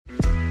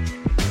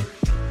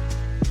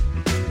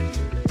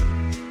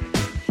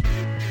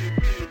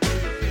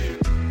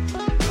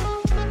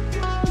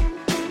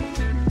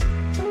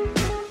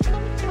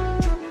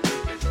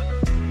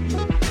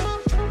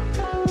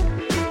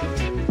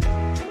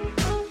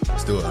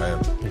Let's do it, I am.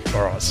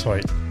 All right,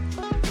 sweet.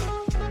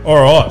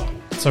 All right,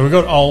 so we've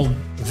got old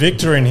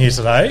Viktor in here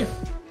today,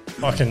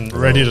 fucking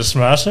ready to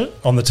smash it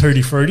on the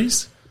Tutti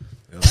Fruities.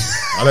 Yeah.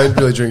 I don't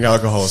really drink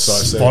alcohol, so I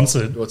said,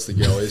 Sponsored. what's the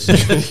girlies?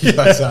 You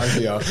guys out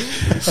here.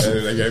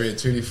 And they gave me a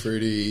Tutti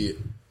Frutti.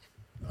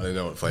 I don't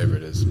know what flavour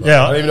it is.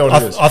 Yeah, I don't even know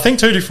what it is. I think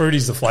Tutti Frutti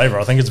is the flavour.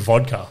 I think it's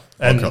vodka.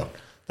 And Vodka.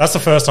 that's the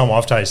first time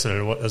I've tasted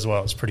it as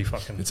well. It's pretty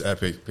fucking... It's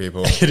epic,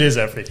 people. It is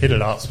epic. Hit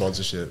it up.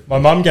 Sponsorship. My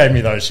mum gave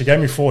me those. She gave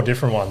me 4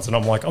 different ones, and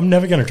I'm like, I'm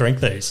never going to drink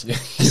these.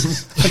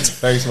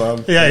 Thanks,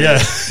 Mum.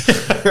 Yeah.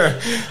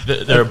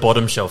 They're a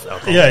bottom shelf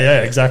alcohol.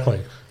 Yeah,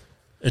 exactly.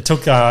 It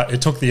took the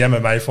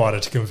MMA fighter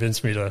to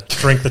convince me to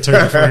drink the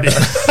Tutti Frutti.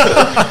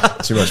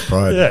 Too much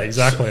pride. Yeah,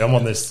 exactly. I'm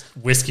on this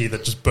whiskey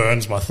that just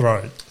burns my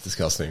throat.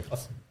 Disgusting.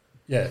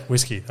 Yeah,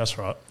 whiskey. That's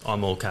right.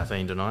 I'm all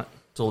caffeine tonight.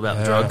 It's all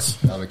about drugs.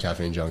 I'm a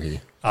caffeine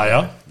junkie. Oh,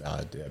 yeah?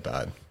 Nah, yeah,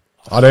 bad.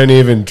 I don't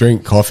even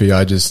drink coffee.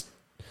 I just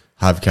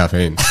have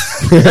caffeine.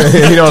 You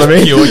know what I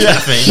mean? Pure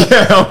caffeine.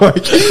 Yeah, I'm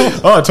like,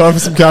 oh, time for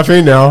some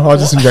caffeine now. I'll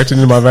just inject it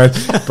into my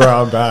veins. Bro,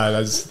 I'm bad.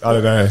 I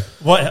don't know.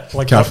 What?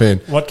 Like Caffeine.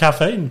 What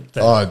caffeine?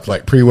 Then? Oh,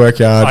 like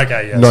pre-workout,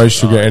 Okay, yes. no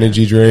sugar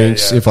energy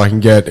drinks. Yeah. If I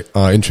can get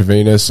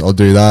intravenous, I'll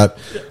do that.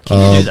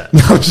 Can you do that?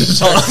 I'm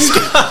just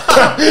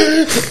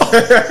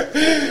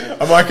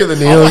I'm like at the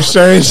needle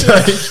exchange.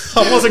 Like,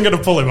 I wasn't going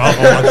to pull him up.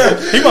 I'm like,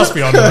 he must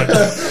be on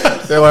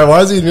it. they're like,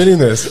 why is he admitting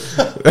this?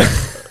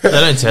 They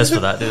don't test for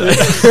that, do they?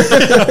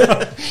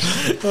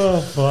 Oh,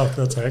 fuck.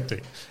 That's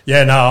hectic.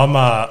 Yeah, no,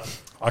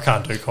 I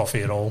can't do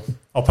coffee at all.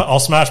 I'll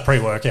smash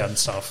pre-workout and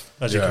stuff.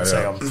 As you can see,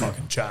 I'm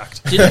fucking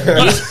jacked.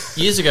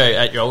 Years ago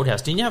at your old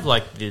house, didn't you have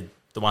like the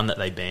one that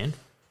they banned?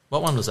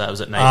 What one was that?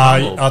 Was it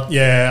napalm?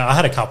 Yeah, I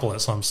had a couple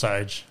at some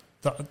stage.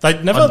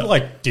 They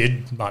never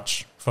did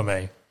much for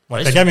me.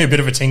 Like they gave me a bit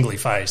of a tingly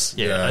face.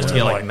 Yeah, I used to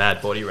get like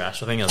mad body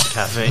rash. I think it was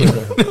caffeine.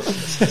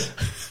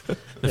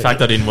 The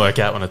fact I didn't work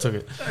out when I took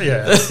it.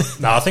 Yeah.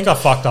 No, I think I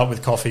fucked up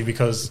with coffee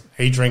because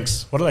he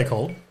drinks, what are they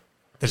called?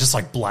 They're just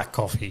like black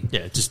coffee.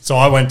 Yeah, just so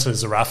I went to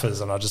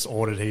Zarafa's and I just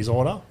ordered his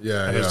order.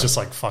 Yeah, and it was just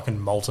like fucking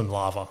molten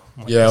lava.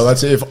 Like, yeah, well,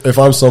 that's it. If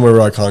I'm somewhere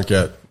where I can't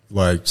get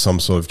like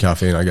some sort of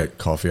caffeine, I get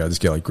coffee. I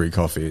just get like Greek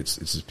coffee. It's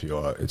just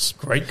pure. It's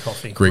great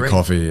coffee. Greek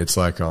coffee. It's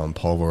like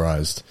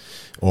pulverized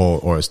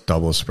or it's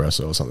double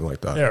espresso or something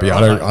like that. Yeah, but yeah,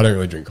 right. I don't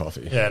really drink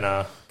coffee. Yeah,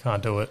 no,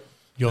 can't do it.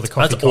 You're the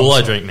coffee. That's all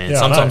I drink, man. Yeah,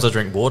 Sometimes I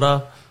drink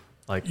water.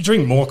 Like you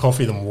drink more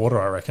coffee than water,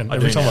 I reckon.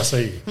 Every time I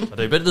see you, I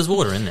do, but there's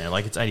water in there.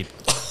 Like it's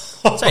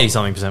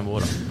 80-something%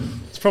 water.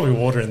 It's probably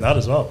water in that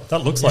as well. That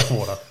looks like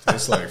water.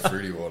 It's like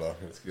fruity water.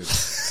 It's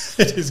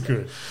good. It is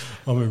good.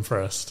 I'm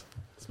impressed.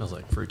 It smells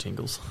like fruit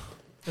tingles.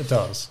 It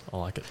does. I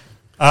like it.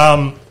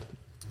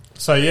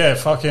 So yeah,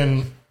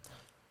 fucking.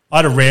 I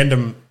had a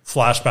random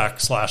flashback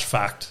 /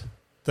 fact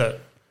that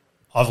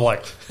I've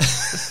like.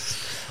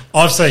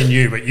 I've seen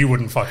you, but you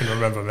wouldn't fucking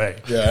remember me.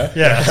 Yeah.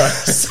 Yeah.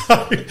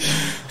 So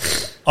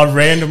I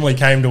randomly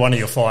came to one of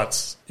your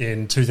fights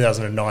in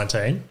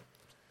 2019.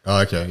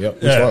 Oh, okay.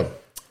 Yep. Which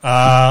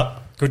one?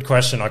 Good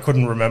question. I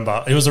couldn't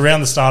remember. It was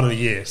around the start of the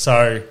year.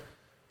 So,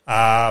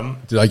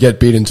 did I get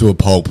beat into a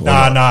pulp?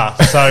 Nah.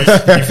 So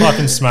you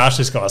fucking smashed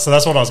this guy. So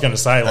that's what I was going to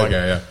say. Like,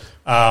 okay,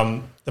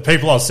 yeah. The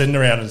people I was sitting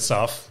around and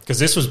stuff, because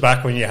this was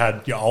back when you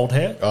had your old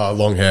hair.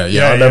 Long hair.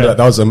 Yeah, I remember that.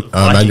 That was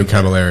Manuel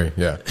Camilleri.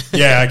 Yeah.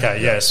 Yeah.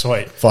 Okay. Yeah.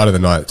 Sweet. Fight of the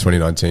night,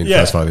 2019.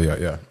 Yeah. First fight of the year.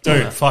 Yeah.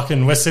 Dude,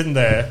 fucking, we're sitting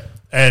there,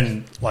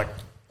 and like,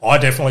 I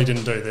definitely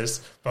didn't do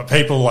this, but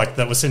people like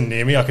that were sitting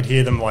near me, I could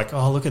hear them like,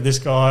 "Oh, look at this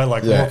guy!"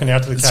 Like walking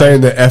out to the cage. Saying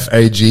the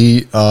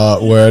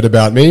FAG word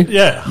about me.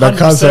 Yeah, I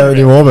can't say it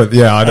anymore, but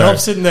yeah, I know. And I'm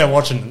sitting there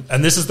watching,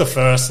 and this is the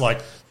first like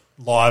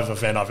live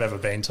event I've ever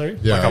been to.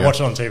 Yeah, like I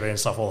watch it on TV and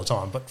stuff all the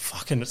time, but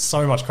fucking, it's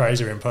so much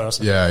crazier in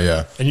person.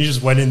 Yeah. And you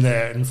just went in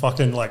there and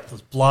fucking like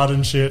there's blood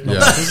and shit. And I'm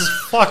like, this is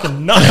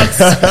fucking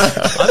nuts. I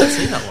haven't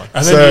seen that one.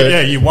 And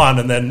then you won,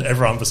 and then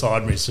everyone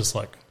beside me is just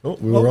like, oh,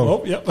 we were wrong.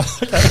 Oh, yep.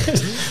 Okay.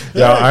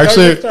 Yeah,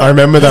 I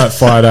remember that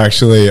fight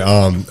actually.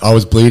 I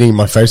was bleeding.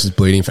 My face was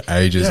bleeding for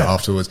ages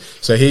afterwards.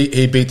 So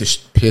he beat the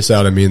piss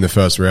out of me in the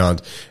first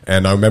round.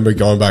 And I remember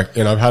going back,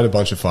 and I've had a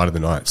bunch of fight of the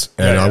nights.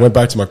 And I went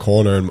back to my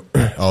corner and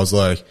I was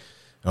like,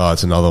 oh,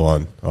 it's another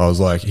one. I was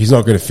like, he's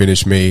not going to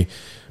finish me,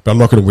 but I'm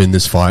not going to win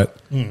this fight.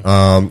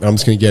 I'm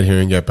just going to get here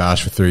and get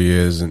bashed for 3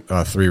 years and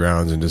 3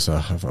 rounds and just,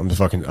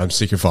 I'm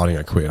sick of fighting.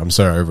 I quit. I'm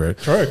so over it.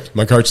 True.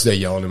 My coach is there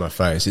yelling in my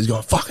face. He's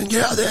going, fucking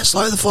get out there,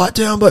 slow the fight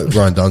down. But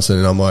Ryan Dunstan,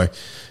 and I'm like,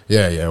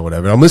 yeah,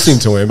 whatever. And I'm listening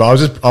to him, but I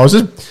was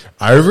just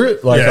over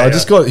it. Like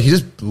he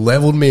just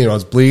leveled me and I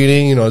was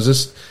bleeding and I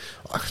just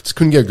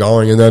couldn't get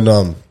going. And then,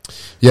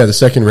 the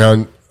second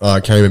round,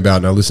 came about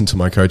and I listened to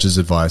my coach's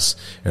advice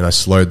and I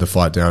slowed the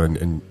fight down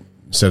and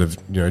instead of,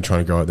 trying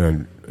to go out there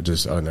and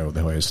just, I don't know what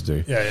the hell I used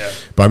to do. Yeah.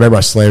 But I remember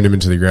I slammed him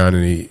into the ground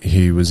and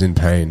he was in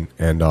pain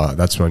and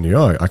that's when I knew,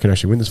 I can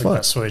actually win this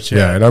fight. Switch,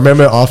 yeah. And I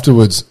remember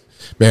afterwards,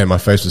 man, my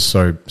face was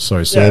so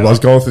sore. Yeah, I was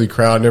going through the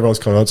crowd and everyone's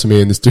coming up to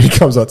me, and this dude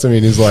comes up to me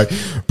and he's like,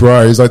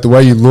 bro, he's like, the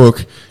way you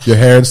look, your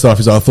hair and stuff,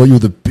 he's like, I thought you were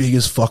the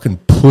biggest fucking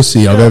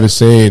pussy I've ever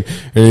seen.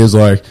 And he was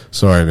like,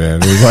 sorry,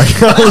 man. He was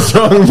like, I was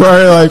wrong,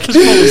 bro. Like,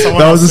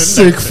 that was a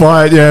sick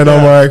fight. Yeah. And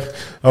I'm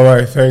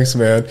like, thanks,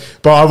 man.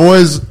 But I've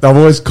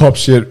always copped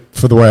shit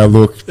for the way I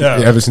look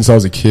ever since I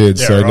was a kid.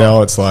 Yeah, so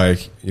now it's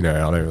like, I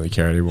don't really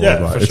care anymore. Yeah,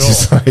 but for it's sure.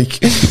 just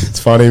like, it's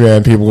funny,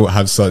 man. People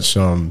have such,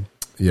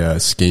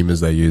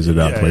 schemas they use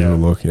about the way people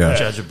look. Yeah.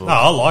 Judgeable. No,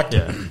 I liked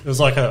it. It was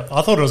like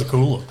I thought it was a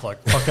cool look.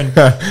 Like fucking.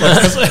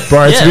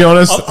 Bro, to be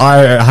honest,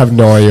 I have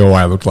no idea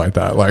why I looked like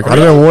that. Like, I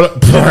don't know what,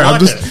 bro,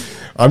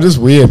 I'm just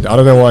weird. I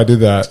don't know why I did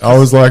that. I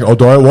was like, I'll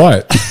dye it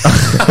white.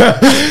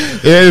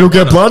 Yeah, it'll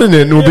get blood in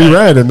it and it'll be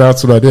red, and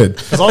that's what I did.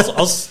 Because I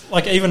was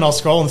like, even I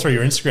was scrolling through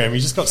your Instagram, you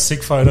just got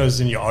sick photos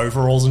in your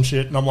overalls and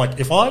shit, and I'm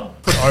like, if I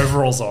put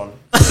overalls on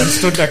and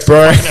stood next to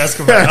fucking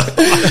excavator,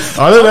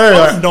 I don't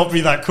know. I would not be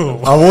that cool.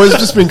 I've always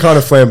just been kind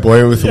of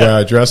flamboyant with the way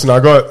I dress, and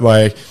I got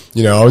like,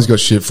 I always got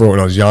shit for it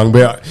when I was young,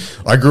 but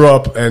I grew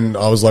up and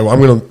I was like, well,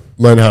 I'm going to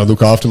learn how to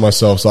look after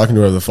myself so I can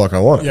do whatever the fuck I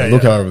want.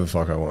 Look however the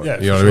fuck I want. Yeah,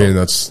 you know what I mean?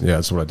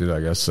 That's what I did,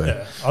 I guess. So.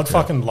 Yeah, I'd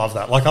fucking love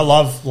that. Like, I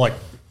love like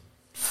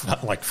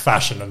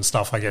fashion and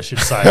stuff, I guess you'd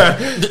say.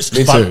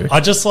 Me too. I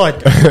just like,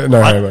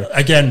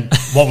 again,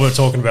 what we were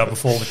talking about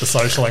before with the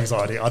social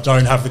anxiety, I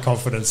don't have the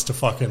confidence to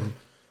fucking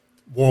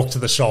walk to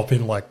the shop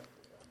in like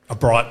a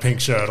bright pink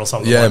shirt or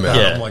something like man. that.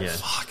 Yeah, I'm like,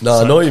 fuck.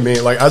 No, I know what you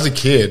mean. Like, as a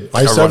kid,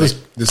 I used to have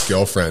this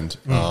girlfriend.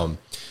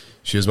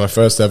 She was my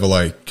first ever,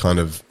 like, kind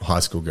of high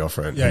school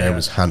girlfriend. Her name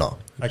was Hannah.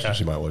 Okay.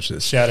 She might watch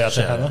this. Shout out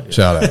to Hannah.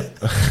 Shout out.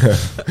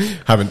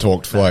 Haven't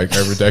talked for, like,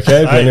 over a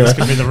decade. But Hey, anyway. this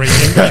could be the reading.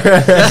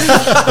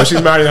 Well,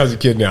 she's married and has a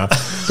kid now.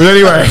 But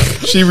anyway,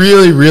 she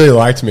really, really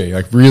liked me.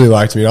 Like, really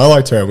liked me. And I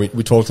liked her. And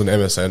we talked on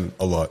MSN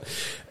a lot.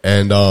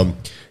 And,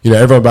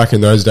 everyone back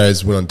in those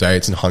days went on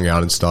dates and hung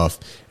out and stuff.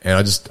 And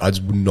I just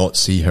would not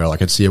see her.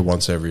 Like, I'd see her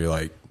once every,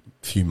 like,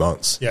 few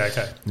months. Yeah,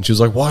 okay. And she was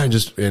like, why?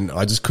 And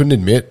I just couldn't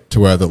admit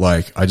to her that,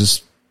 like, I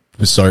just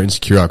was so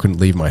insecure I couldn't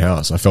leave my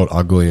house. I felt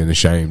ugly and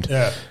ashamed.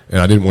 Yeah.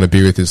 And I didn't want to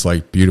be with this,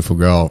 like, beautiful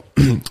girl.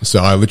 So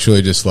I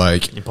literally just,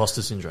 like...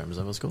 Imposter syndrome, is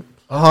that what it's called?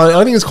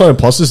 I think it's called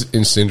imposter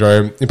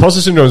syndrome.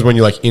 Imposter syndrome is when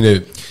you're, like, in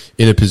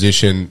a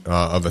position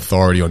of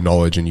authority or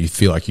knowledge and you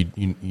feel like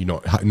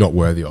you're not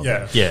worthy of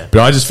it. Yeah.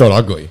 But I just felt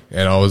ugly.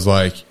 And I was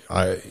like...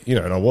 I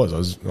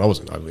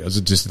wasn't ugly. I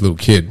was just a little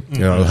kid.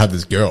 Mm-hmm. I had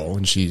this girl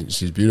and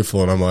she's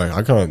beautiful and I'm like,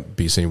 I can't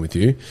be seen with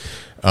you.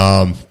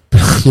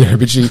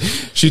 But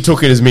she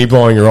took it as me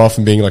blowing her off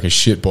and being like a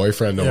shit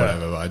boyfriend or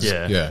whatever. But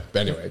But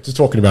anyway, just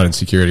talking about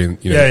insecurity and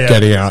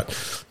getting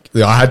out.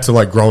 I had to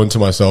like grow into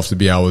myself to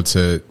be able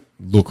to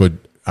look or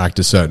act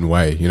a certain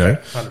way.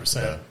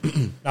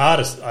 100%. I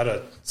had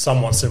a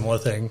somewhat similar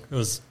thing. It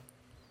was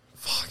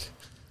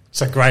it's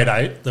like grade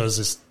 8. There was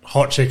this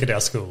hot chick at our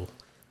school,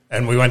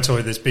 and we went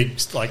to this big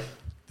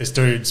this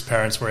dude's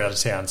parents were out of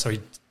town, so he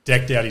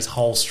decked out his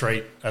whole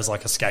street as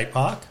like a skate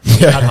park.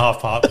 Had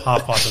half pipe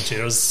and shit.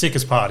 It was the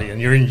sickest party,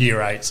 and you're in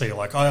year 8, so you're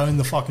like, I own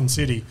the fucking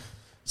city.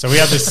 So we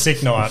had this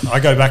sick night. I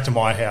go back to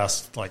my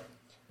house like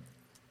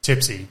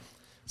tipsy.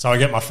 So I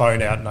get my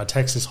phone out and I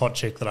text this hot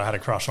chick that I had a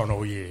crush on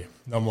all year.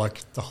 And I'm like,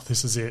 oh,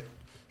 this is it.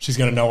 She's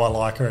going to know I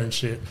like her and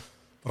shit.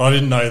 But I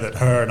didn't know that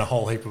her and a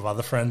whole heap of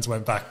other friends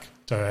went back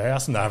to her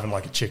house and they're having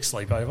like a chick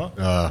sleepover.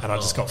 And I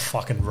just got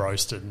fucking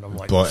roasted. And I'm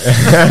like,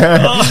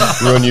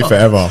 ruin you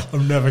forever.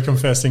 I'm never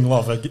confessing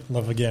love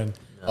again.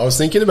 I was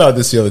thinking about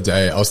this the other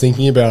day. I was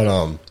thinking about,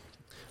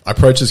 I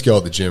approached this girl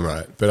at the gym,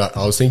 right? But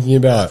I was thinking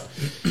about,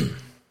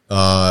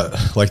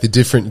 like the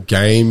different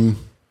game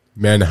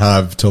men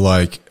have to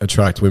like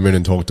attract women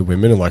and talk to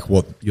women and like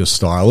what your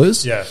style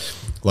is. Yeah.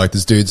 Like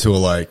there's dudes who are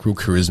like real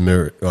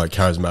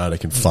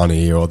charismatic and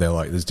funny, or they're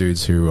like, there's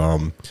dudes who are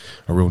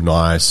real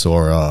nice,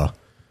 or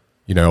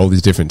all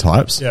these different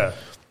types. Yeah.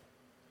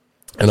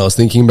 And I was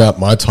thinking about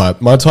my type.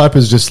 My type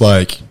is just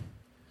like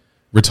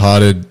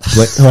retarded,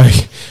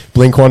 like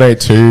Blink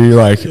 182,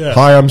 like,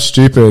 hi, I'm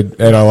stupid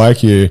and I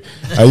like you.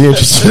 Are you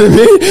interested in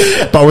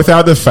me? But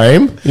without the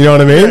fame, you know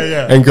what I mean?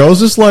 Yeah. And girls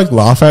just like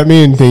laugh at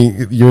me and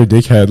think you're a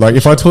dickhead. Like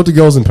if I talk to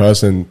girls in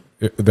person,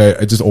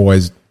 it just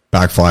always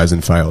backfires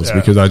and fails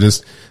because I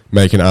just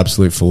make an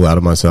absolute fool out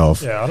of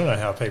myself. Yeah, I don't know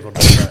how people do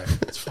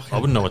that. I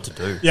wouldn't know what to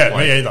do. Yeah,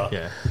 me either.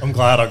 Yeah. I'm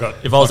glad I got...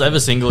 If I was ever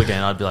single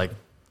again, I'd be like,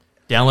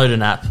 download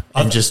an app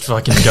and just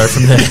fucking go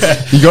from there.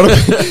 You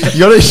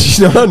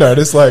gotta, I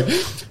notice like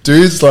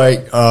dudes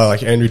like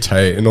Andrew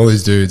Tate and all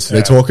these dudes,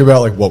 they talk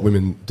about like what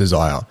women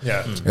desire.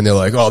 Yeah. And they're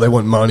like, oh, they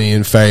want money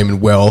and fame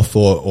and wealth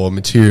or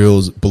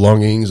materials,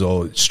 belongings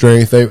or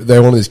strength. They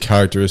want these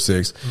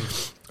characteristics.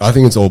 I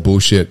think it's all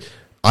bullshit.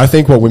 I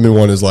think what women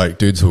want is like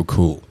dudes who are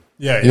cool.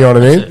 Yeah. You know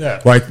what I mean? Yeah.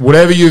 Like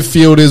whatever your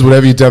field is,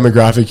 whatever your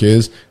demographic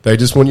is, they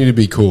just want you to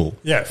be cool.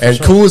 Yeah. And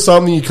sure. cool is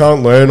something you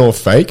can't learn or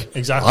fake.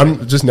 Exactly.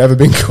 I'm just never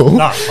been cool.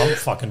 Nah, I'm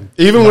fucking...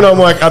 Even when I'm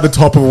like at the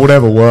top of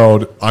whatever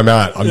world I'm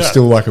at, I'm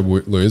still like a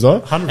loser.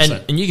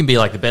 100%. And you can be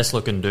like the best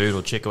looking dude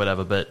or chick or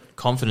whatever, but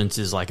confidence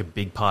is like a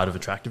big part of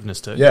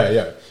attractiveness too.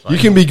 Yeah. You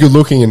can be good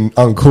looking and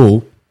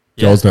uncool,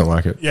 Girls don't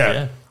like it.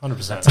 Yeah,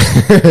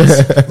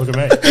 100%. Look at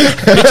me.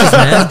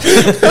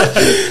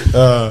 Bitches,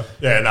 man.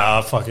 Yeah,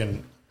 nah,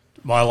 fucking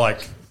my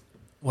like,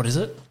 what is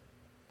it?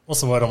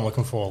 What's the word I'm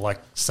looking for? Like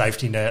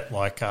safety net,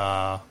 like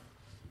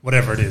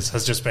whatever it is,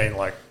 has just been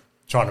like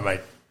trying to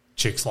make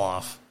chicks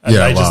laugh, and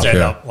they just end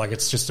up like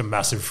it's just a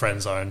massive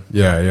friend zone.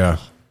 Yeah.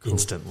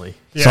 Instantly.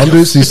 Yeah.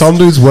 Some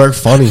dudes work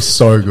funny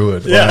so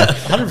good. Yeah,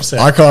 100%.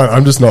 I can't.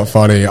 I'm just not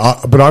funny.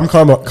 But I'm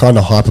kind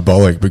of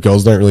hyperbolic. But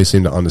girls don't really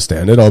seem to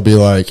understand it. I'll be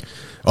like,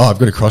 "Oh, I've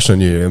got a crush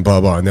on you," and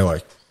blah blah, and they're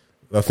like,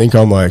 "I think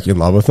I'm like in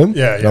love with them."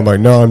 Yeah. And I'm like,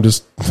 "No, I'm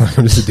just a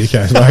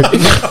dickhead." Like,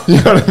 you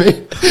know what I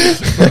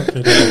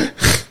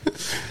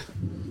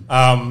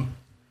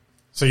mean?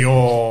 So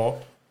you're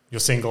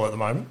single at the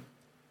moment?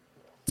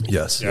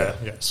 Yes. Yeah,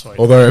 sweet.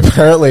 Although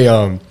apparently,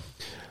 I don't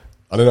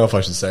know if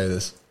I should say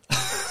this.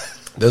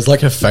 There's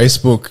like a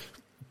Facebook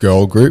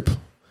girl group,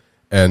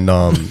 and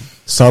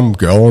some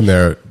girl on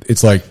there.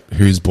 It's like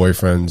whose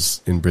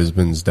boyfriend's in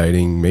Brisbane's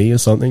dating me or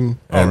something.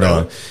 Oh, And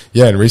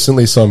really? and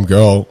recently some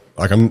girl,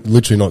 like I'm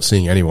literally not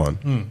seeing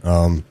anyone.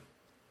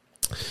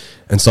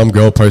 And some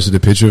girl posted a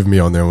picture of me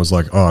on there and was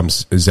like, "Oh,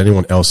 is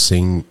anyone else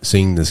seeing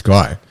this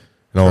guy?"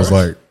 And I was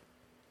like,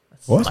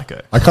 "What?"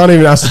 Psycho. I can't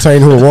even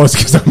ascertain who it was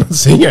because I'm not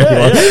seeing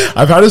anyone. Yeah.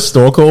 I've had a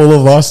stalker all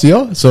of last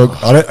year, so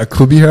I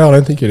could be her. I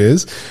don't think it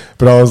is,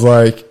 but I was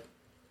like,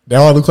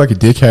 now I look like a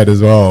dickhead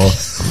as well.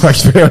 Like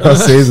if anyone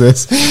else sees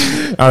this,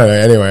 I don't know.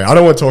 Anyway, I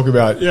don't want to talk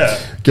about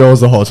girls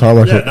the whole time.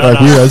 I hate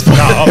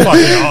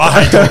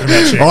talking about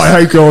chicks. I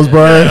hate girls,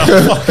 bro.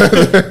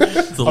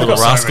 The little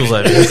rascals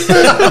over here.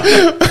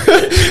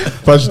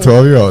 Bunch of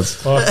 12-year-olds.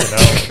 Fucking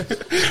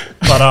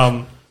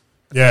hell.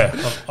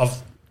 But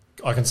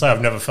I can say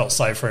I've never felt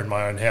safer in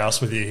my own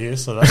house with you here,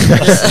 so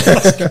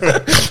that's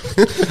good.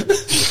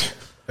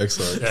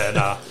 Excellent. Yeah,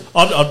 nah.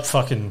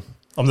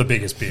 I'm the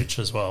biggest bitch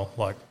as well.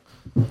 Like,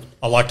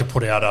 I like to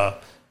put out a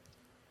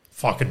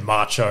fucking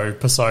macho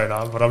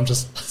persona, but I'm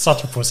just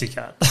such a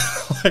pussycat.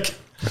 Like,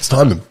 It's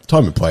time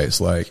and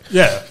place. Like,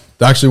 yeah.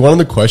 actually, one of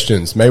the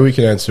questions, maybe we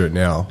can answer it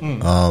now,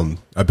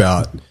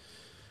 about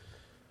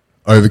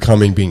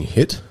overcoming being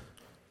hit.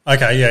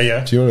 Okay,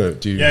 yeah. Do you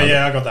want to?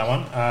 Yeah, I got that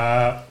one.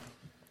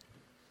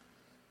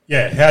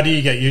 How do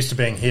you get used to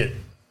being hit?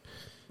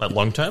 Like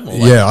long term? Or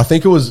Yeah, I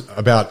think it was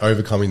about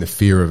overcoming the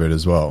fear of it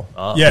as well.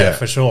 Yeah,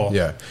 for sure.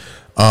 Yeah.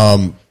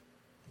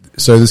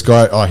 So this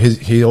guy,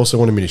 he also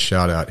wanted me to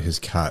shout out his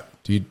cat.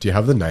 Do you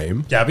have the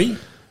name? Gabby?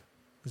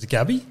 Is it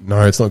Gabby?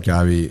 No, it's not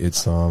Gabby.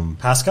 It's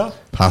Pascal?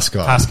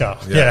 Pascal.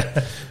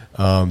 Yeah.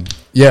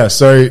 Yeah.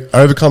 So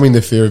overcoming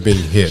the fear of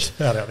being hit.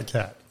 Shout out the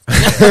cat.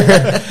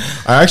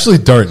 I actually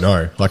don't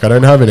know. Like, I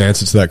don't have an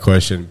answer to that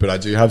question, but I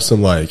do have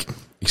some like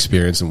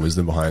experience and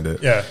wisdom behind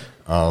it. Yeah.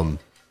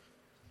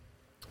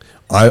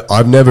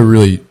 I've never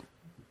really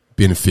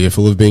been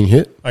fearful of being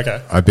hit.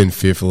 Okay. I've been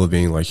fearful of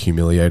being like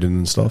humiliated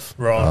and stuff.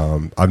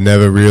 Right. I've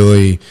never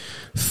really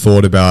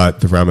thought about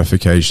the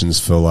ramifications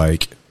for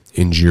like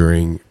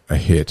enduring a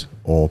hit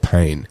or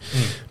pain.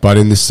 But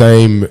in the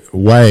same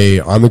way,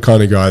 I'm the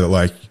kind of guy that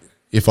like,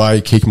 if I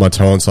kick my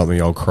toe on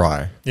something, I'll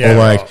cry. Yeah,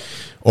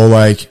 or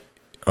like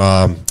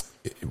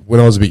when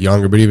I was a bit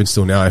younger, but even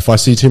still now, if I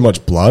see too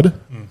much blood,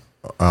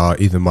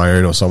 either my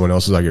own or someone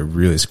else's, I get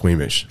really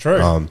squeamish.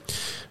 True.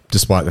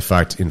 Despite the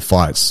fact in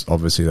fights,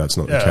 obviously that's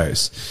not the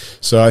case.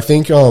 So I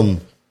think in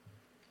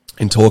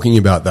talking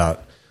about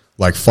that,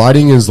 like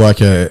fighting is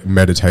like a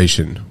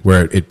meditation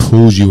where it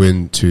pulls you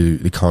into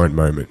the current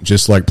moment,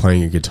 just like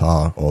playing a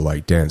guitar or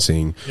like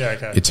dancing. Yeah,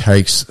 okay. It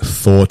takes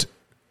thought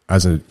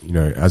as a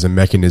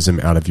mechanism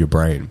out of your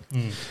brain.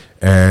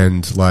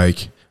 And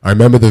like, I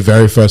remember the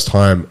very first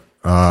time,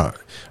 I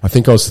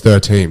think I was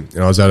 13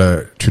 and I was at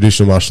a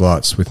traditional martial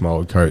arts with my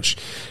old coach.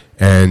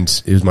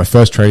 And it was my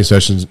first training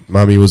sessions.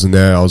 Mummy wasn't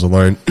there. I was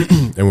alone.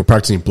 And we're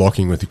practicing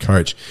blocking with the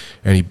coach.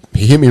 And he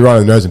hit me right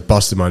in the nose and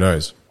busted my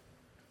nose.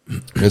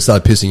 And it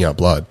started pissing out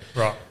blood.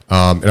 Right.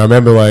 And I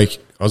remember, like,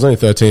 I was only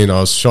 13. I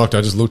was shocked.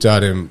 I just looked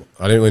at him.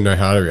 I didn't really know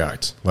how to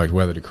react, like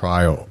whether to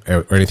cry or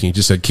anything. He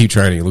just said, keep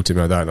training. He looked at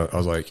me like that. And I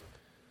was like,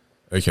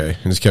 okay.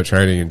 And just kept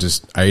training and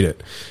just ate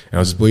it. And I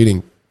was just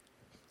bleeding.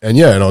 And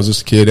yeah, and I was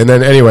just a kid. And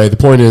then anyway, the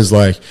point is,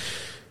 like,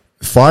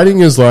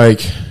 fighting is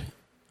like,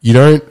 you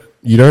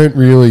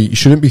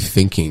shouldn't be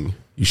thinking.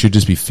 You should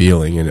just be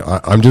feeling. And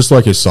I'm just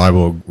like a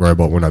cyborg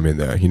robot when I'm in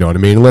there. You know what I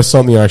mean? Unless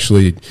something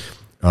actually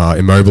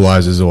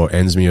immobilizes or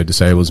ends me or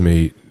disables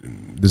me,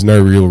 there's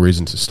no real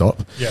reason to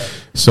stop. Yeah.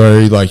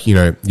 So, like, you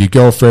know, your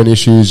girlfriend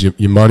issues,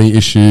 your money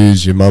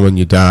issues, your mum and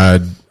your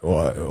dad,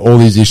 all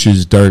these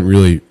issues don't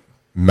really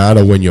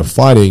matter when you're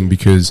fighting,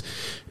 because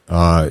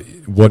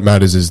what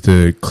matters is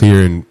the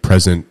clear and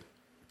present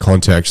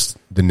context,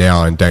 the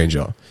now and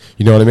danger.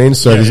 You know what I mean?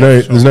 So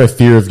there's no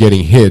fear of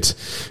getting hit,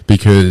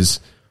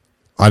 because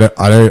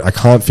I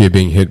can't fear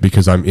being hit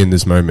because I'm in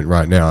this moment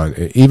right now.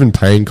 And even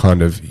pain,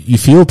 kind of, you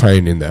feel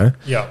pain in there,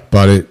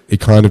 but it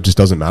kind of just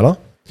doesn't matter.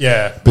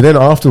 Yeah. But then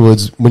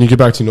afterwards, when you get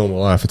back to normal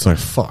life, it's like,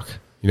 fuck.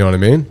 You know what I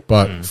mean?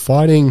 But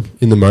fighting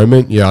in the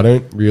moment, I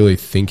don't really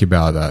think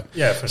about that.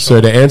 Yeah, for sure.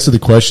 So to answer the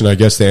question, I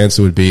guess the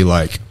answer would be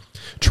like,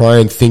 try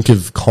and think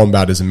of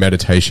combat as a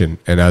meditation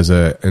and as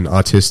an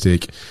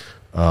artistic,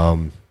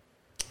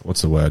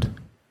 what's the word?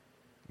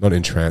 Not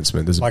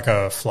entrancement. There's like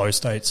a flow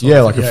state.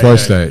 Like a flow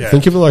state.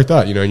 Think of it like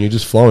that, and you're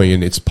just flowing,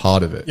 and it's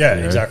part of it. Yeah,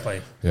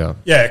 exactly. Yeah,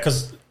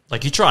 because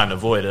like you try and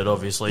avoid it,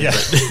 obviously. Yeah,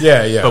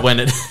 but, but when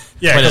it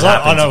because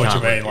I know what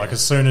you mean. Like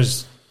as soon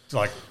as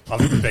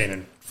I've been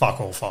in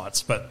fuck all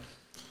fights, but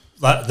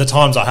the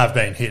times I have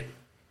been hit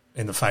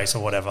in the face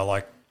or whatever,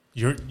 like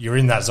you're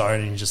in that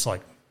zone and you're just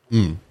like,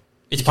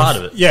 it's part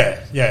of it.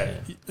 Yeah.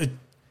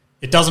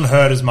 It doesn't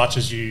hurt as much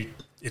as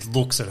it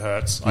looks. It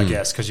hurts, I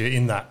guess, because you're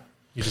in that.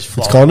 You just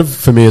flow. It's kind of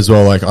for me as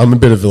well. Like I'm a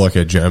bit of like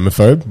a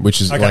germaphobe, which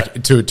is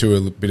like to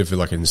a bit of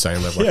like an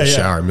insane level. Like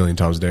shower a million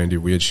times a day and do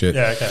weird shit.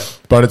 Yeah, okay.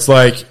 But it's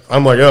like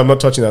I'm like, I'm not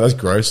touching that. That's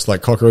gross.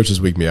 Like cockroaches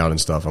wig me out and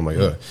stuff. I'm like,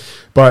 ugh.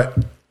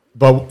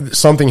 But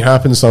something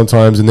happens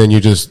sometimes, and then you're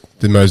just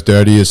the most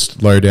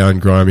dirtiest, low down,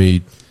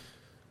 grimy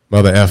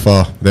mother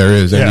effer there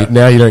is, and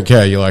now you don't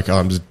care. You're like,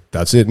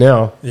 that's it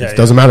now. It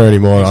doesn't matter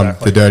anymore.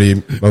 Exactly. I'm the dirty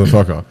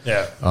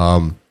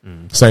motherfucker.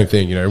 Same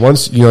thing,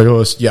 once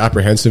you're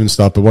apprehensive and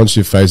stuff, but once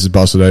your face is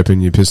busted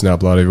open, you're pissing out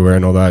blood everywhere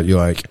and all that, you're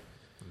like,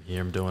 yeah,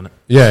 I'm doing it.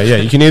 Yeah.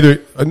 You can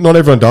either, not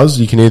everyone does,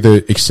 you can either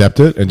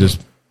accept it and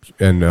just,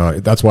 and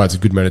that's why it's a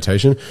good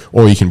meditation,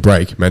 or you can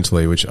break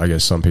mentally, which I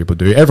guess some people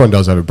do. Everyone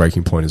does have a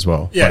breaking point as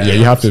well. Yeah,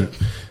 you have to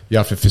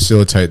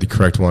facilitate the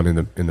correct one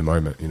in the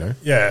moment,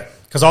 Yeah,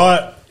 because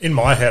in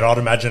my head, I'd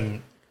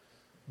imagine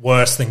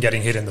worse than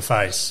getting hit in the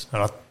face,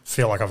 and I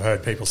feel like I've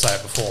heard people say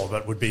it before,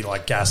 but would be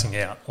like gassing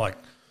out. Like,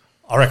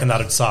 I reckon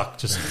that'd suck,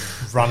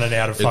 just running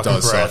out of fucking breath.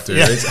 It does suck, dude.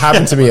 Yeah. It's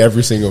happened to me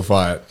every single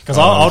fight. Because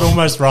I'd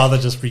almost rather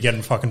just be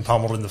getting fucking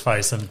pummeled in the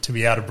face than to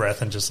be out of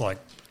breath and just like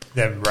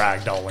them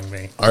ragdolling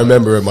me. I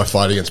remember my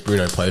fight against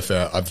Bruno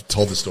Playfair. I've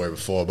told the story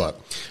before,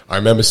 but I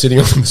remember sitting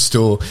on the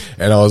stool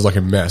and I was like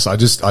a mess. I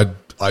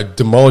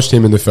demolished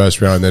him in the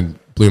first round, then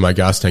blew my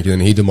gas tank, and then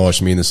he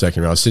demolished me in the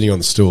second round. I was sitting on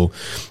the stool.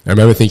 I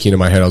remember thinking in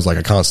my head, I was like,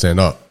 I can't stand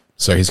up.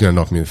 So he's going to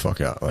knock me the fuck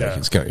out.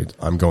 Like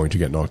I'm going to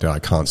get knocked out. I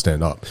can't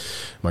stand up.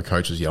 My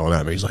coach was yelling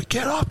at me. He's like,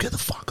 get up, get the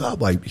fuck up.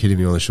 Like hitting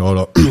me on the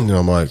shoulder. And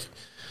I'm like,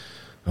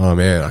 oh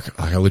man,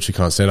 I literally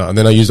can't stand up. And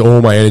then I used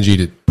all my energy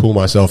to pull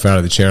myself out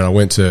of the chair. And I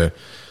went to,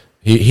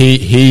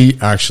 he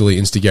actually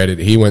instigated,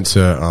 he went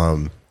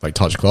to, like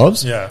touch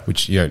gloves,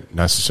 which you don't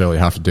necessarily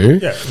have to do.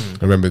 Yeah. I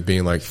remember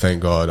being like,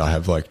 thank God I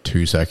have like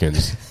 2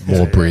 seconds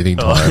more breathing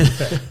time.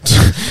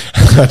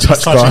 I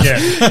touch glove,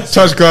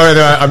 and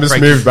I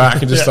just moved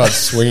back and just started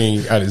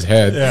swinging at his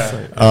head.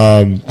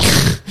 Yeah.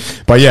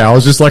 But yeah, I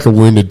was just like a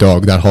wounded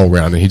dog that whole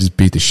round, and he just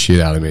beat the shit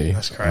out of me.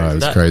 That's crazy. It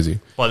was crazy.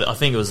 Well, I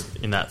think it was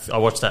in that. I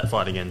watched that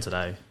fight again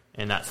today,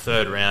 in that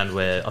third round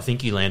where I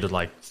think you landed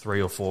like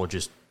 3 or 4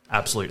 just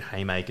absolute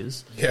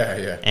haymakers.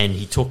 Yeah. And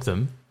he took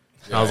them.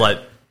 And I was like,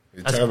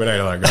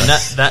 Terminator, like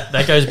that. And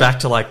that goes back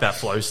to like that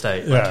flow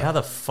state. Like how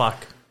the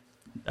fuck?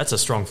 That's a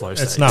strong flow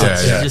state. It's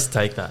nuts. You just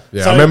take that.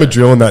 Yeah, so, I remember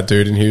drilling that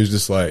dude, and he was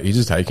just like, he's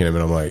just taking him,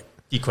 and I'm like,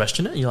 you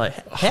question it? You're like,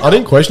 how? I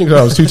didn't question it because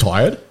I was too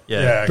tired.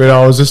 But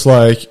I was just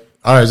like,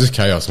 it's just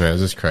chaos, man.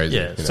 It's just crazy.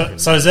 Yeah.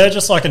 So is there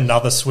just like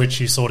another switch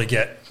you sort of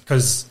get?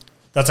 Because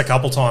that's a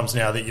couple times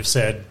now that you've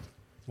said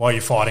while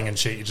you're fighting and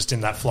shit, you're just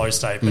in that flow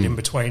state, but in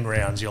between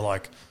rounds, you're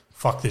like,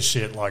 fuck this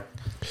shit, like.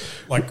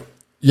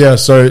 Yeah,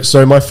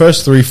 so my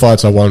first 3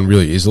 fights I won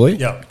really easily.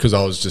 Yeah. Because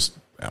I was just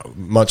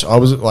I've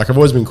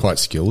always been quite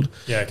skilled.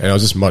 Yeah. Okay. And I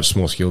was just much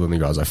more skilled than the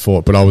guys I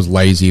fought, but I was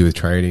lazy with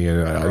training,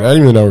 and I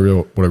didn't even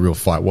know what a real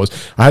fight was.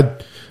 I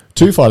had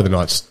 2 fight of the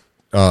nights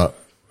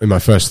in my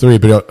first 3,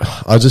 but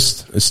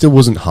it still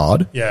wasn't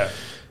hard. Yeah.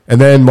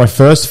 And then my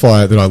first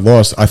fight that I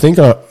lost, I think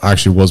I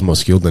actually was more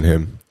skilled than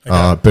him.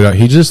 Okay. But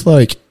he just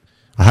like,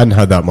 I hadn't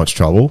had that much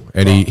trouble,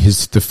 and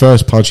the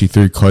first punch he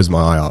threw closed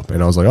my eye up,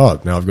 and I was like,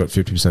 oh, now I've got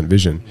 50%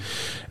 vision.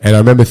 And I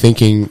remember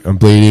thinking, I'm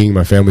bleeding,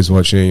 my family's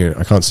watching, and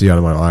I can't see out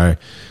of my eye. And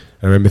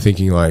I remember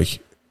thinking, like,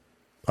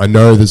 I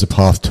know there's a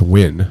path to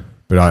win,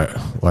 but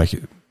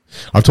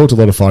I've talked to a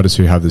lot of fighters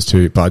who have this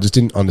too, but I just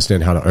didn't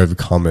understand how to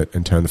overcome it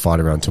and turn the fight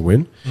around to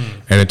win.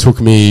 And it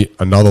took me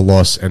another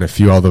loss and a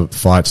few other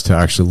fights to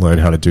actually learn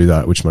how to do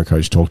that, which my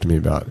coach talked to me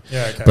about.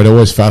 Yeah, okay. But it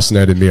always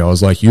fascinated me. I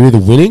was like, you're either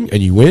winning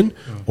and you win,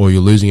 or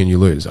you're losing and you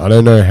lose. I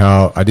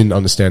didn't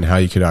understand how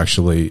you could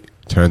actually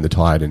turn the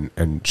tide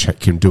and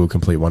can do a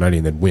complete 180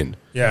 and then win.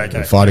 Yeah, okay.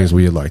 And fighting is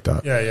weird like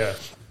that. Yeah.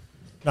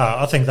 No,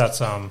 I think that's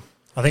I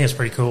think it's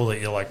pretty cool that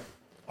you like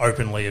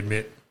openly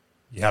admit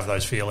you have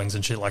those feelings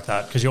and shit like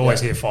that, because you always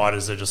hear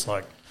fighters that are just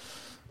like,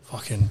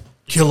 fucking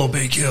kill or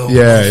be killed.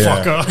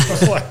 Yeah.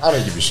 Fucker. Like, I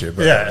don't give a shit,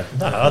 bro. Yeah,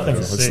 no, I think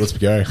it's sick. Let's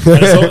go.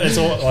 It's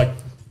all like,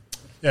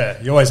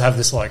 you always have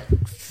this like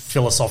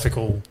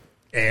philosophical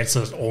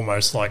answer,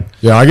 almost like,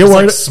 I get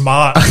worried. Like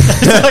smart.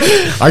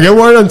 I get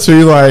worried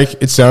until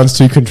like it sounds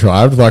too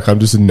contrived. Like I'm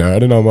just a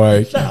nerd, and I'm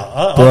like,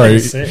 bro,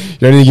 you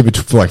don't need to give a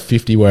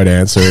 50-word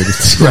answer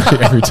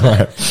every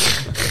time.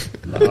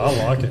 No,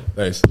 I like it.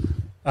 Thanks.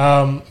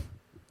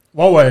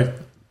 While we're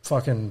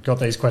fucking got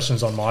these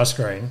questions on my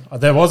screen,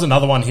 there was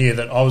another one here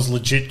that I was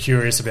legit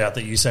curious about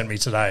that you sent me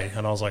today,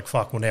 and I was like,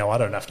 fuck, well now I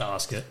don't have to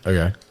ask it.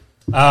 Okay.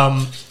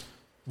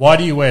 Why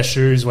do you wear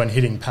shoes when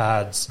hitting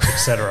pads,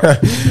 etc.?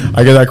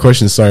 I get that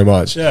question so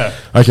much. Yeah.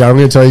 Okay, I'm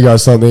going to tell you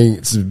guys something.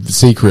 It's a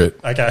secret.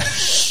 Okay.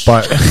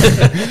 But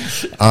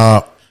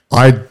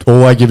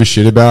all I give a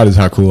shit about is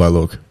how cool I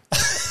look.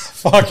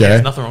 Fuck Okay.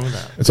 There's nothing wrong with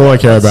that. That's all I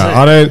care about. sick.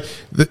 I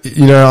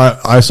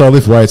don't, so I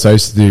lift weights. I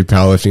used to do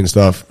powerlifting and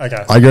stuff.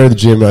 Okay. I go to the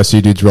gym and I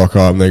see dudes rock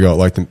up and they got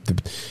like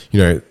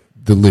the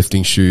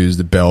lifting shoes,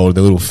 the belt,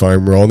 the little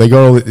foam roll, and they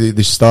got all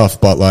this stuff,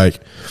 but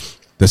like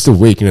they're still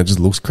weak and it just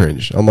looks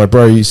cringe. I'm like,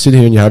 bro, you sit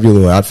here and you have your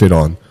little outfit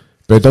on,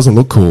 but it doesn't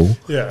look cool.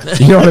 Yeah.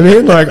 You know what I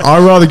mean? Like,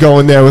 I'd rather go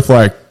in there with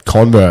like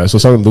Converse or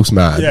something that looks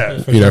mad. Yeah,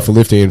 for you know, sure. for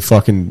lifting and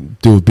fucking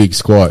do a big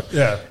squat.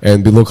 Yeah.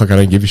 And look like I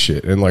don't give a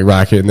shit and like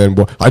rack it and then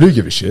I do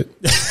give a shit.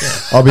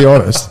 I'll be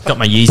honest. Got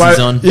my Yeezys But,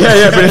 on.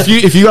 yeah. But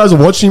if you guys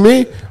are watching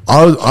me,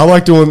 I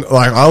like doing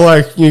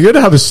you got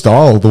to have a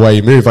style the way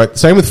you move. Like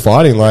same with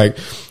fighting. Like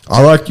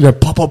I like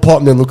pop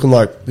and then looking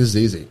like this is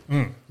easy.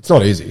 It's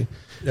not easy.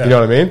 Yeah. You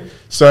know what I mean?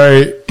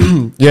 So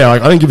yeah,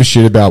 like I don't give a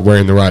shit about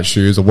wearing the right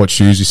shoes or what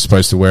shoes you're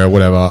supposed to wear or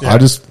whatever. Yeah. I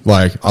just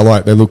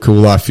they look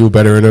cool. I feel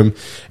better in them,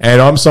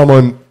 and I'm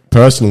someone.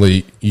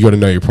 Personally, you got to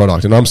know your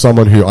product, and I'm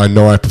someone who I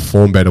know I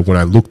perform better when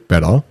I look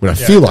better, when I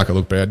feel like I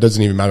look better. It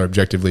doesn't even matter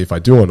objectively if I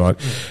do or not,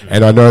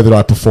 and I know that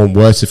I perform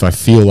worse if I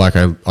feel like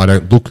I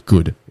don't look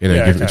good.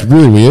 It's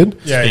really weird.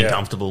 Yeah. Being Yeah.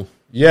 comfortable.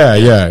 Yeah.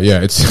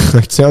 It's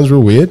it sounds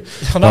real weird,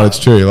 No. but it's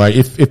true. Like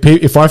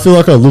if I feel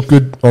like I look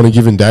good on a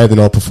given day, then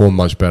I'll perform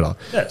much better.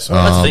 Yeah. So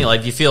That's the thing.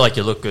 Like, you feel like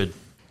you look good,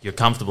 you're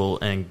comfortable,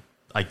 and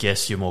I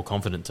guess you're more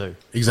confident too.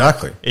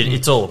 Exactly.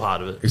 It's all a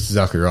part of it. It's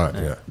exactly right.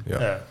 Yeah.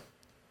 yeah.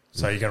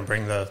 So you're going to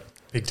bring the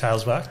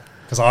pigtails back?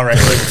 Because I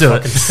reckon it's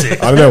fucking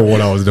sick. I don't know what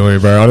I was doing,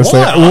 bro. Honestly,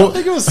 What? I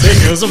think it was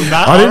sick. It was a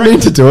mad. I didn't mean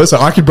to do it. So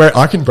I can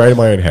braid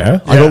my own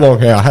hair. I Yeah. got long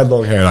hair. I had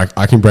long hair. Like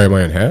I can braid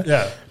my own hair.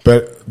 Yeah.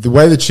 But the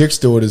way the chicks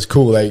do it is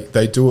cool.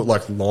 They do it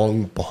like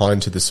long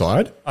behind to the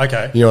side.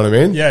 Okay. You know what I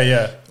mean?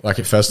 Yeah. Like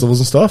at festivals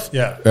and stuff.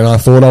 Yeah. And I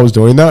thought I was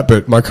doing that,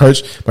 but my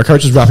coach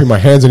was wrapping my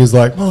hands and he's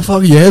like,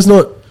 "Motherfucker, your hair's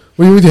not.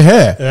 What are you with your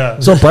hair? Yeah.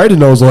 It's not braided."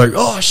 And I was like,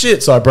 "Oh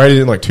shit!" So I braided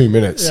it in like 2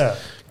 minutes. Yeah.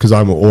 Because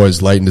I'm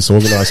always late and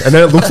disorganized. And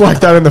then it looked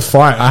like that in the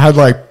fight. I had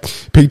like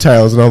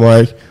pigtails, and I'm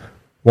like,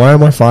 "Why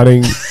am I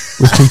fighting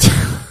with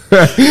pigtails?"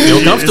 Feel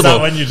Is comfortable.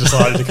 that when you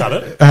decided to cut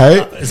it?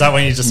 Hey. Is that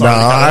when you decided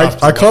to cut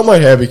it? I cut my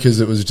hair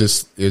because it was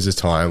just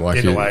time. Like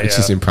In a way, it's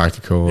just yeah.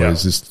 impractical. Yeah.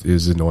 It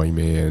was annoying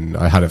me, and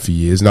I had it for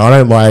years. And I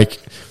don't like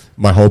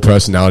my whole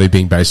personality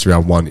being based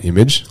around one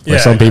image. Like Yeah,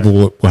 some okay. people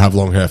will have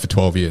long hair for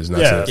 12 years, and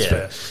that's Yeah, it. that's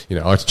fair.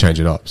 But, I like to change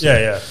it up. So,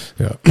 Yeah.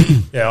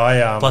 yeah.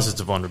 I Plus, it's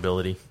a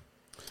vulnerability.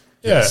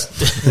 Yeah.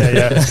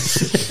 Yeah.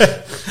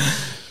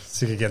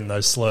 Sick of getting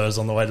those slurs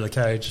on the way to the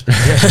cage.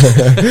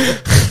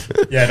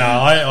 Yeah,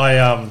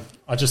 no,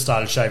 I just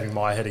started shaving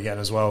my head again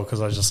as well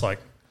because I just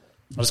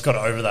got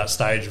over that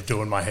stage of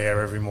doing my hair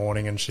every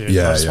morning and shit.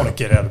 Yeah, I just yeah. want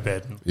to get out of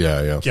bed and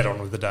Yeah. get on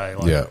with the day.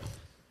 Like, Yeah.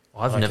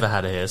 I've never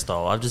had a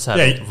hairstyle. I've just had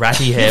Yeah.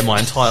 ratty hair my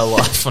entire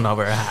life when I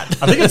wear a hat.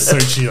 I think it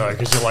suits you though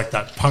because you're like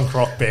that punk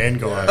rock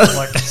band guy.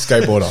 Like,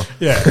 Skateboarder.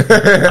 yeah,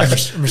 like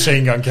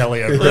Machine Gun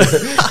Kelly over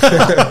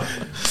it.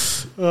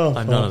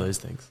 I'm none of those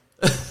things.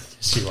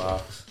 Yes, you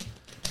are.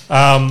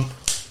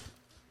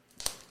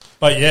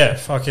 But yeah,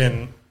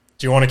 fucking.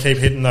 Do you want to keep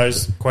hitting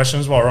those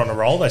questions while we're on a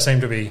roll? They seem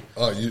to be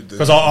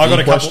because I got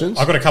a questions.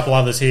 couple. I got a couple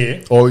others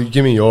here. Or you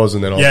give me yours,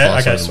 and then I'll Yeah,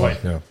 pass okay, over mine.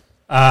 sweet.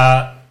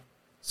 Yeah.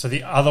 So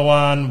the other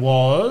one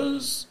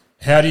was,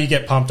 how do you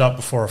get pumped up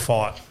before a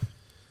fight?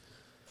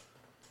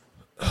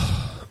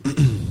 Do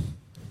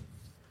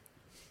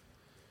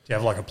you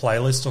have like a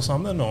playlist or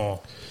something, or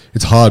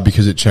It's hard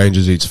because it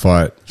changes each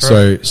fight.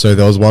 True. So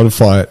there was one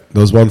fight.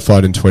 There was one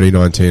fight in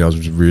 2019. I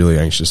was really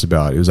anxious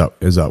about. It was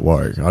at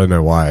work. I don't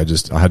know why.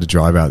 I had to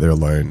drive out there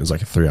alone. It was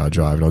like a 3-hour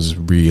drive, and I was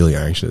just really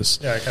anxious.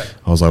 yeah, okay,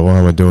 I was like, why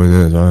am I doing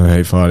this? I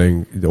hate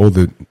fighting. All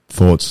the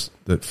thoughts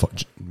that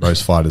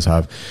most fighters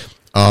have.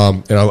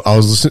 And I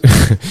was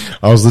listening.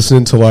 I was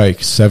listening to like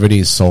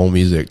 70s soul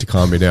music to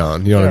calm me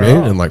down. You know what I Yeah,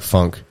 mean? right. And like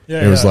funk.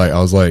 Yeah, it was yeah. like I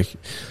was like.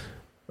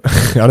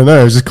 I don't know.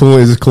 It was just cool. It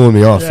was just cooling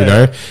me off, you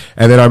know. Yeah.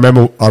 And then I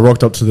remember I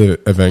rocked up to the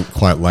event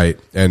quite late,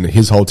 and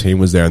his whole team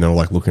was there, and they were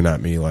like looking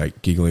at me,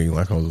 like giggling,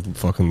 like I was a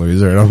fucking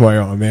loser. And I'm like,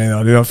 oh man,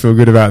 I do not feel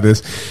good about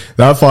this.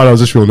 That fight, I was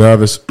just real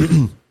nervous.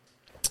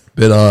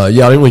 But I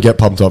didn't really get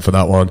pumped up for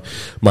that one.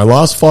 My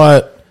last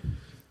fight,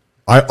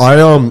 I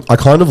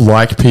kind of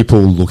like people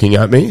looking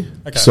at me.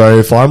 Okay. So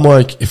if I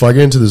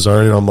get into the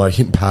zone and I'm like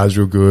hitting pads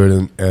real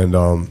good and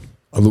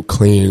I look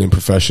clean and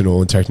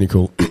professional and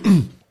technical.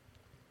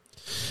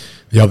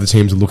 The other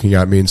teams are looking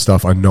at me and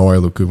stuff. I know I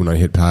look good when I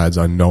hit pads.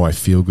 I know I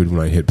feel good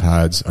when I hit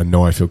pads. I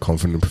know I feel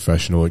confident and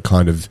professional. It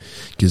kind of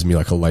gives me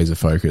like a laser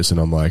focus, and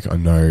I'm like, I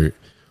know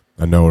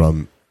what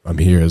I'm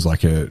here as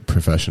like a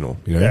professional,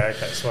 you know? yeah,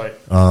 okay, sweet.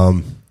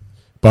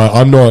 But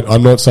I'm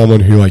not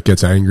someone who like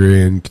gets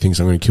angry and thinks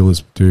I'm going to kill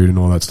this dude and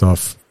all that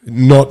stuff.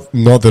 Not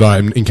that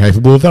I'm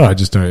incapable of that. I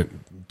just don't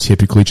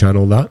typically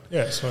channel that.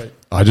 Yeah, sweet.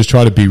 I just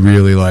try to be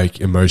really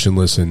like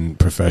emotionless and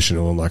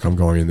professional, and like I'm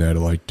going in there to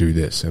like do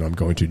this, and I'm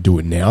going to do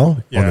it now on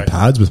the Yeah.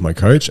 pads with my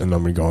coach, and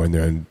I'm going to go in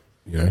there and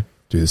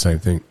do the same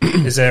thing.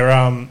 Is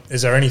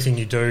there anything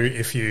you do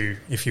if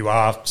you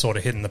are sort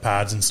of hitting the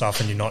pads and stuff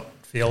and you're not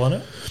feeling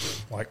it,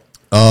 like,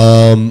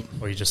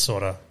 or you just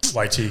sort of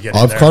wait till you get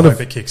in there and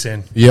hope it kicks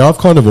in? Yeah, I've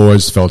kind of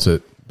always felt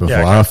it before.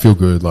 Yeah, okay. I feel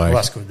good. Like, well,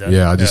 that's good then.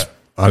 Yeah,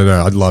 I don't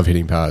know. I love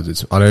hitting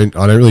pads. I don't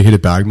really hit a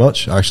bag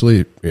much,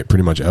 actually,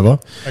 pretty much ever.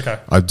 Okay.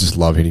 I just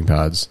love hitting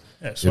pads.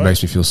 Yeah, it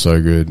makes me feel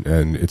so good,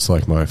 and it's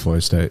like my flow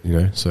state, you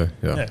know. So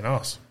yeah. Yeah,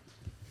 nice.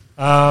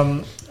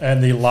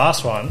 And the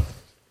last one,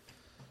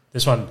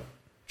 this one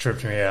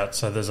tripped me out.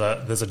 So there's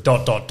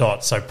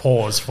a ... So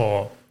pause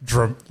for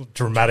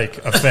dramatic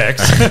effect.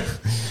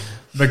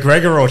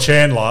 McGregor or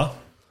Chandler,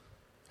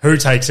 who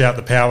takes out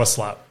the power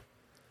slap?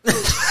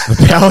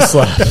 The power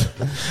slap.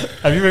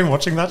 Have you been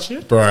watching that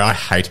shit? Bro, I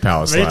hate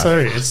power slap. Me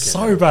too. It's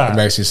so bad. It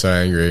makes me so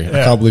angry. Yeah.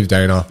 I can't believe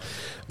Dana.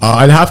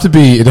 It'd have to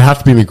be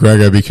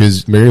McGregor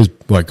because McGregor's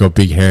like got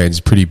big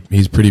hands.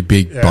 He's pretty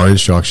big bone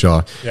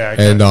structure. Yeah.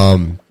 Okay.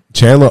 And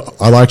Chandler,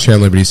 I like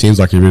Chandler, but he seems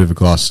like a bit of a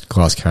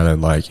glass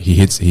cannon. Like he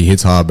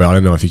hits hard, but I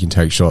don't know if he can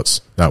take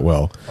shots that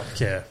well. Fuck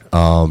yeah.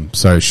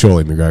 So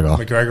surely McGregor.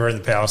 McGregor in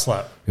the power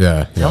slap.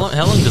 Yeah. How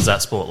long does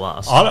that sport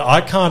last?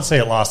 I can't see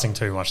it lasting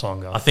too much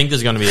longer. I think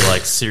there's going to be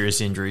like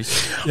serious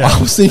injuries. Yeah.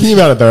 I was thinking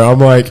about it though. I'm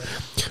like,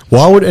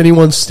 why would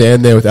anyone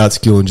stand there without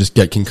skill and just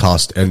get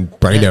concussed and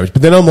brain damage?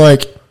 But then I'm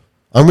like,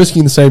 I'm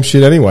risking the same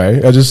shit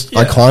anyway.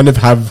 I kind of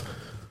have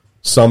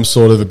some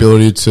sort of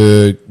ability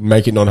to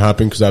make it not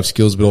happen because I have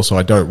skills, but also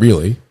I don't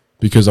really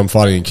because I'm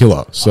fighting a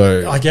killer.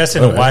 So I guess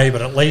in a way,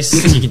 but at least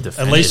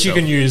you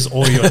can use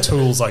all your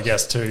tools, I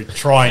guess, to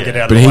try and get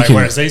out of the way.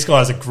 Whereas these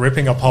guys are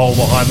gripping a pole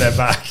behind their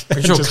back.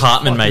 I'm sure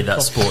Cartman made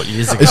that sport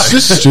years ago. It's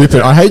just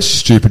stupid. I hate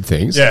stupid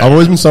things. Yeah. I've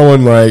always been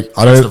someone like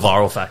That's the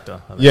viral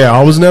factor.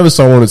 I was never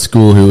someone at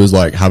school who was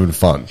like having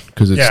fun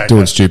because it's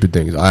doing stupid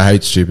things. I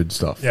hate stupid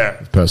stuff. Yeah,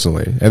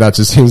 personally, and that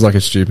just seems like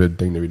a stupid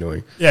thing to be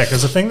doing. Yeah,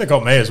 because the thing that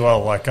got me as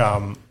well, like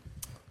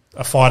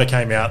a fighter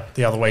came out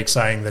the other week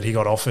saying that he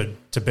got offered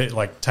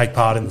to take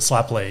part in the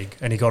slap league,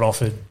 and he got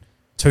offered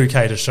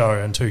 $2K to show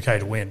and $2K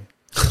to win.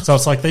 So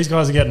it's like these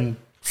guys are getting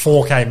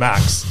 $4K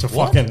max to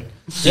fucking.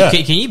 Yeah.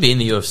 Can you be in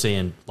the UFC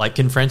and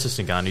can Francis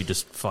Ngannou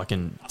just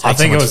fucking? Take I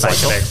think it was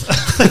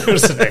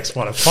the next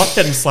one. Fuck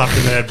getting slapped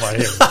in the head by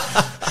him.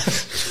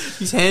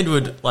 His hand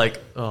would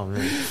oh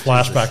man.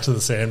 Flashback to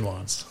the sand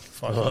mines.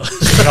 Shovel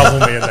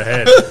me in the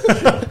head.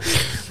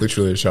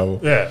 Literally a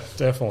shovel. Yeah,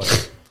 definitely.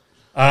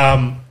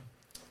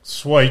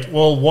 Sweet.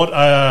 Well, what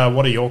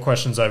are your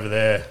questions over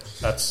there?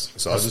 That's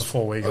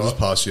before we go. I'll just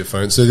pass you your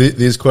phone. So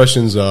these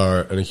questions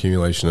are an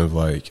accumulation of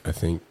I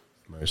think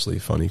mostly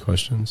funny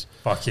questions.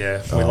 Fuck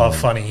yeah, we love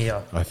funny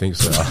here. I think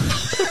so.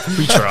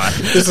 We try.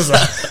 This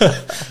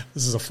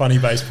is a funny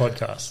based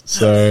podcast.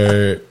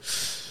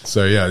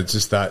 So yeah, it's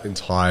just that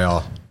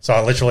entire. So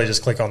I literally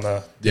just click on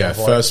the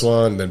first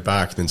one, then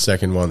back, then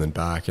second one, then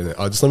back, and then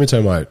just let me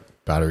turn my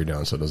battery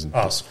down so it doesn't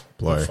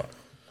blow.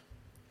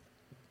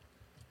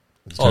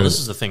 This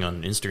is the thing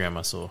on Instagram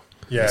I saw.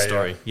 Yeah,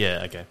 story.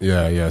 Yeah, okay.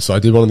 Yeah. So I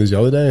did one of these the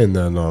other day, and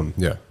then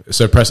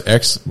So press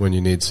X when you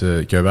need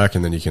to go back,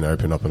 and then you can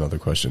open up another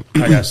question.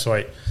 Okay,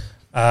 sweet.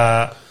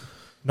 Not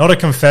a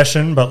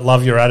confession, but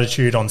love your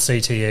attitude on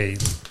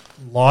CTE.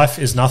 Life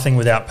is nothing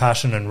without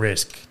passion and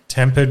risk,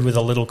 tempered with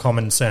a little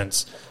common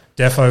sense.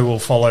 Defo will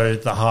follow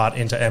the heart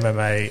into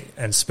MMA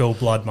and spill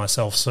blood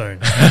myself soon.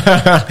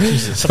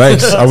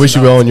 Thanks. I wish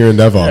you well in your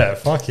endeavour. Yeah,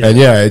 fuck yeah. And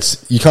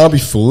you can't be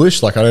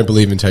foolish. I don't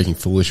believe in taking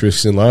foolish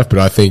risks in life, but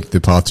I think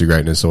the path to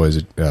greatness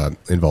always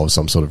involves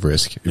some sort of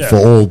risk for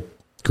all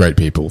great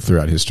people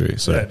throughout history.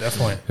 So yeah,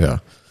 definitely.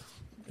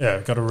 Yeah,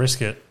 got to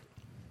risk it.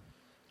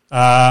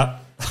 Hang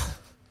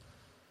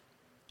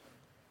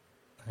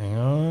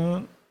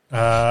on.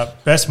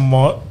 Best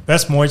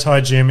Muay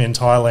Thai gym in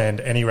Thailand.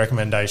 Any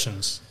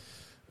recommendations?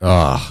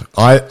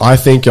 I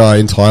think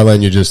in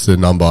Thailand you're just a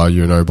number,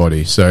 you're a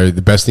nobody. So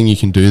the best thing you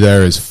can do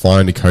there is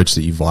find a coach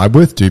that you vibe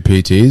with, do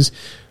PTs,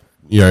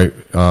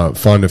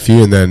 find a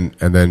few, and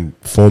then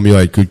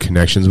formulate good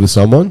connections with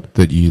someone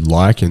that you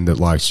like and that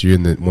likes you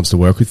and that wants to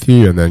work with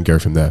you, and then go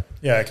from there.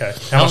 Yeah, okay.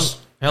 How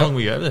long were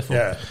you over there for?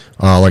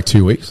 Yeah,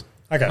 2 weeks.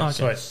 Okay,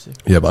 sweet.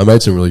 Yeah, but I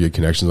made some really good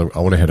connections. I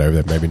want to head over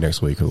there maybe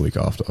next week or the week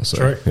after. So,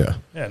 true. Yeah.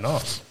 Yeah,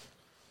 nice.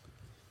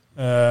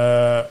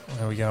 Where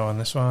we go on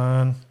this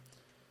one?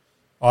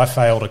 I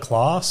failed a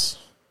class.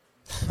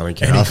 I don't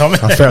care. I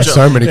failed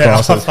so many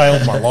classes. I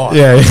failed my life.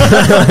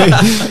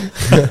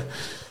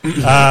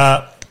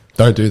 Yeah.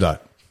 Don't do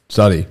that.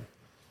 Study.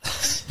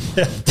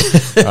 I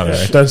don't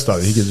know. Don't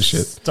study. He gives a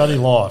shit. Study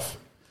life.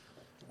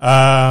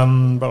 Blah,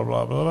 blah,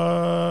 blah,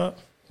 blah.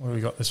 Where have we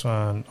got this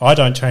one? I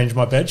don't change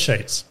my bed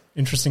sheets.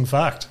 Interesting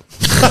fact.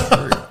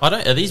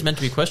 Are these meant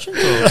to be questions?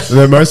 Or?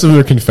 No, most of them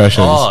are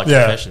confessions. Oh,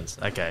 confessions.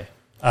 Okay.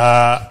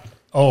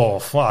 Oh,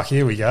 fuck.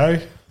 Here we go.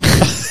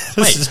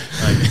 This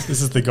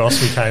is the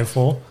goss we came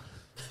for.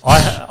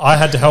 I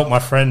had to help my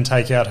friend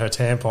take out her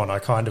tampon. I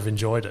kind of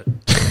enjoyed it.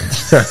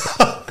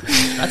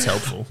 That's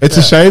helpful. It's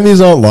a shame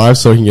these aren't live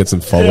so we can get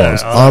some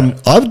follow-ups. Yeah,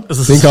 I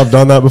think I've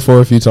done that before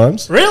a few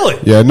times. Really?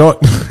 Yeah,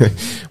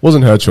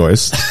 wasn't her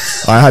choice.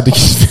 I had to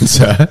convince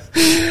her.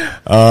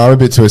 I'm a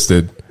bit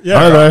twisted. Yeah,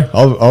 I don't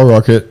know. I'll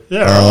rock it.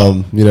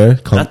 Yeah,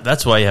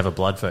 That's why you have a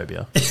blood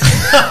phobia.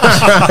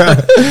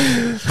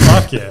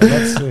 Fuck yeah,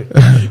 that's sick.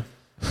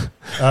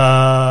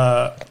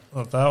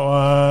 Not that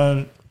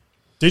one.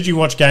 Did you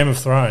watch Game of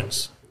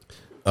Thrones?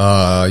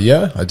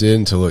 Yeah, I did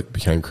until it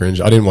became cringe.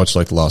 I didn't watch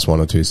like the last 1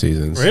 or 2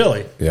 seasons.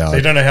 Really? Yeah. So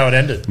you don't know how it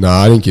ended? No,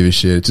 I didn't give a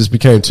shit. It just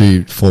became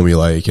too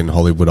formulaic and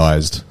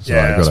Hollywoodized. So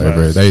Yeah, I got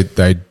over it.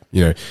 They,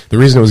 the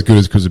reason it was good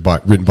is because it's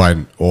written by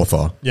an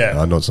author.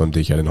 Yeah. Not some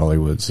dickhead in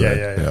Hollywood. So,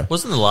 Yeah.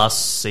 Wasn't the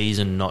last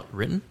season not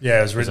written? Yeah,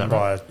 it was written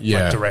by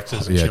Yeah.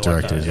 directors and Yeah, shit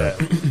directors, like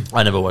that. Yeah.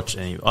 I never watched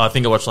any. I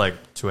think I watched like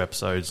 2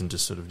 episodes and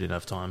just sort of didn't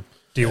have time.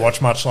 Do you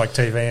watch much like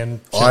TV and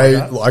shit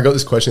like that? I got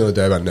this question the other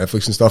day about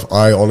Netflix and stuff.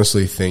 I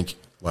honestly think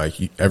like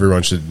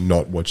everyone should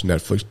not watch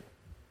Netflix.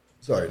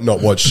 Sorry,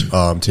 not watch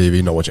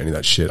TV, not watch any of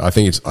that shit. I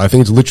think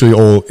it's literally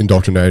all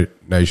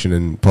indoctrination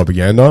and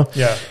propaganda.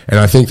 Yeah. And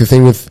I think the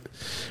thing with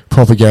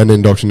propaganda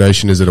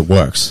indoctrination is that it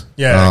works.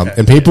 Yeah, okay.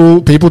 And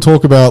people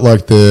talk about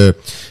like the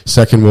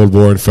Second World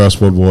War and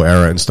First World War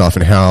era and stuff,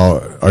 and how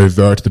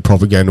overt the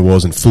propaganda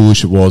was and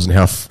foolish it was, and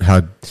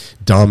how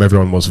dumb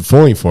everyone was for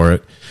falling for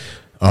it.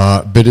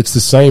 But it's the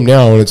same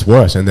now, and it's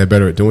worse, and they're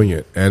better at doing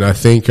it. And I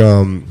think,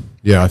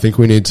 I think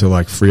we need to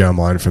like free our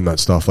mind from that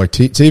stuff. Like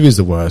TV is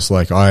the worst.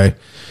 Like I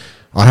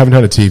haven't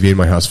had a TV in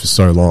my house for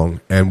so long,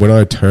 and when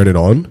I turn it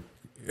on,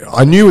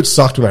 I knew it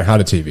sucked when I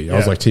had a TV. I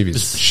was like, TV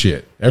is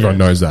shit. Everyone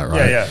knows that,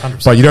 right? Yeah,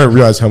 100%. But you don't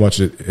realize how much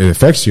it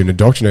affects you and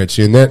indoctrinates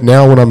you. And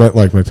now when I'm at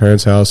like my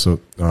parents' house or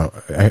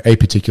a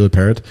particular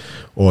parent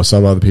or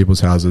some other people's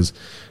houses,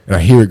 and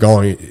I hear it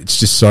going, it's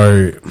just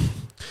so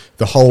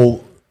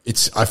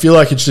I feel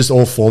like it's just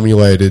all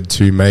formulated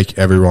to make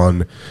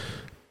everyone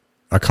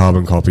a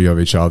carbon copy of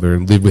each other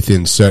and live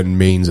within certain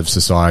means of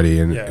society.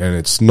 And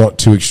it's not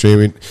too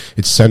extreme.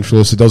 It's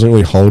centralist. It doesn't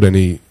really hold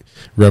any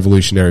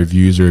revolutionary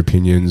views or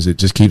opinions. It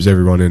just keeps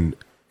everyone in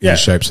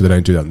shape so they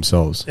don't do that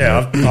themselves.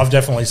 Yeah, I've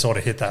definitely sort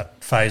of hit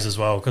that phase as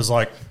well, because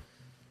like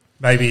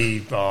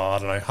maybe, I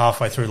don't know,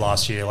 halfway through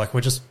last year, like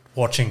we're just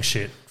watching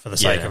shit for the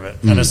sake of it.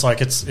 And it's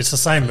like it's the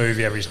same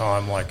movie every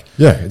time. Like,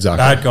 yeah,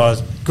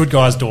 exactly. Good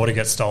guy's daughter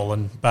gets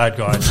stolen, bad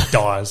guy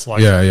dies.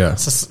 Like,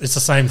 it's the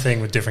same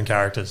thing with different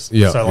characters.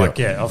 Yeah, so like,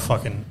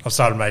 I've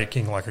started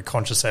making like a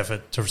conscious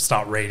effort to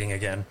start reading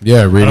again.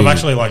 Yeah, reading. And I'm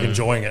actually like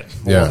enjoying it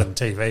more than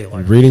TV.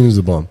 Like, reading is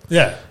the bomb.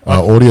 Yeah,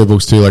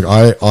 audiobooks too. Like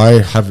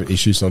I have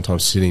issues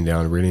sometimes sitting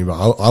down and reading, but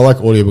I like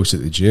audiobooks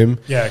at the gym.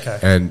 Yeah, okay.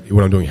 And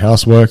when I'm doing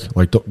housework,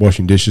 like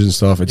washing dishes and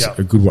stuff, it's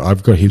a good.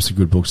 I've got heaps of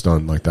good books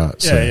done like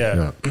that.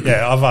 So,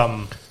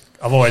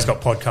 I've always got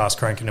podcasts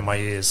cranking in my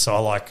ears, so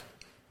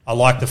I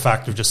like the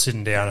fact of just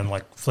sitting down and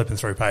like flipping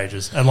through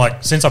pages. And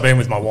like since I've been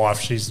with my wife,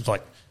 she's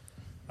like,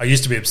 I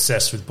used to be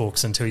obsessed with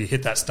books until you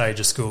hit that stage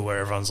of school where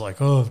everyone's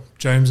like, "Oh,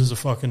 James is a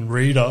fucking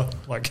reader."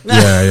 Like,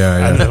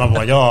 and then I'm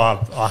like,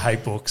 "Oh, I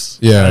hate books."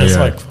 Yeah, and it's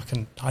like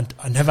fucking.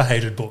 I never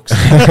hated books.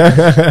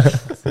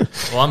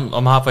 Well,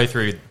 I'm halfway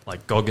through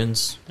like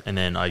Goggins, and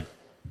then I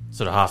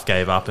sort of half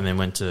gave up, and then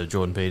went to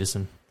Jordan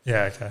Peterson.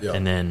 Yeah, okay.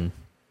 And then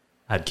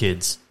had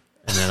kids.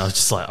 And then I was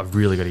just like, I've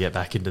really got to get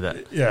back into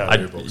that. Yeah.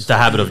 The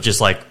habit of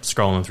just like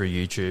scrolling through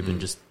YouTube and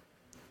just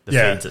the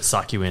feeds that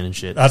suck you in and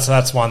shit.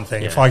 That's one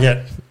thing.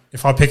 Yeah.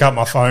 If I pick up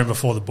my phone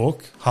before the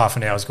book, half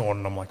an hour's gone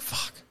and I'm like,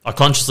 fuck. I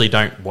consciously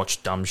don't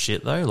watch dumb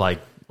shit though, like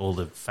all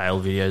the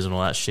fail videos and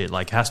all that shit.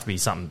 Like, it has to be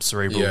something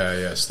cerebral.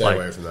 Yeah, stay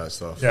away from that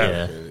stuff.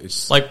 Yeah.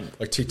 It's like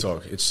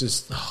TikTok. It's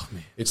just,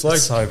 man, it's like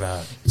so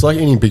bad. It's like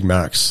eating Big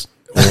Macs.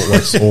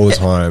 all the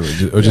time,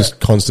 or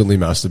just constantly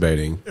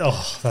masturbating.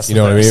 Oh, that's you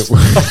know what I mean?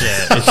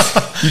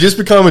 You just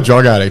become a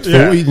drug addict.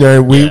 Yeah.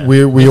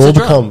 We all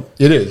become.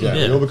 It is. Yeah,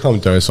 we all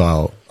become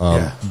docile.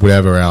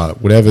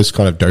 Whatever's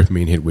kind of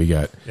dopamine hit we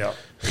get.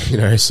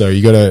 Yeah. So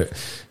you gotta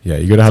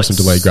have some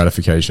delayed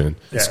gratification.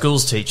 Yeah.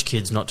 Schools teach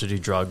kids not to do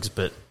drugs,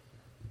 but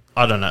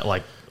I don't know.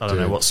 Like, I don't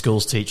know what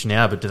schools teach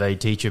now, but do they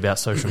teach you about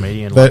social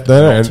media and not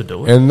to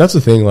do it? And that's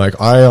the thing.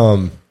 Like,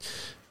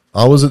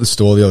 I was at the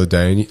store the other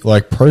day, and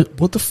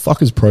what the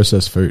fuck is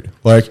processed food?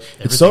 Like,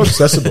 it's so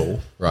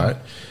accessible, right?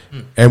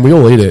 And we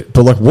all eat it,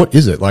 but like, what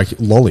is it? Like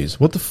lollies.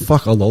 What the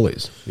fuck are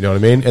lollies? You know what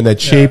I mean? And they're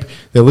cheap.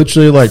 They're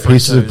literally like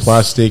pieces of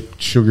plastic,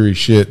 sugary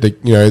shit.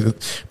 The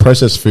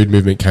processed food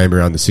movement came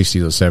around the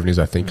 60s or 70s,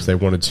 I think, because they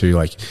wanted to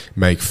like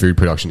make food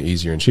production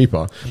easier and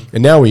cheaper.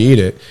 And now we eat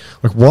it.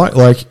 Like, why?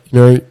 Like,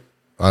 I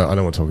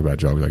don't want to talk about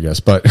drugs, I guess,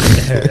 but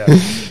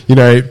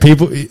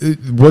people.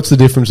 What's the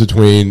difference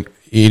between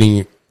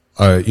eating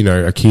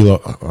a kilo,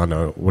 I don't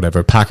know, whatever,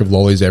 a pack of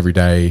lollies every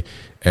day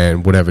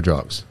and whatever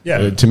drugs?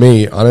 Yeah. To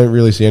me, I don't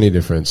really see any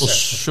difference. Well,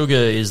 sugar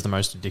is the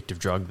most addictive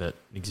drug that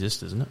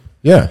exists, isn't it?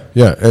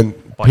 Yeah.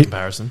 And by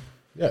comparison.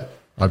 Yeah,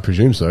 I'd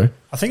presume so.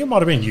 I think it might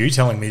have been you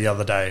telling me the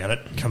other day, and it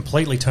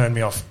completely turned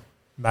me off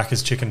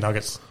Macca's chicken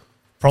nuggets.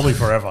 Probably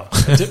forever.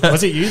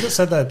 Was it you that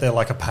said that they're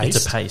like a paste?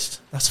 It's a paste.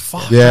 That's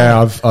fucked.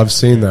 Yeah, I've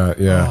seen that.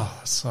 Yeah, Oh,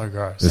 that's so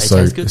gross.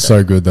 it's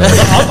so good though.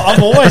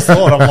 I've always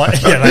thought, I'm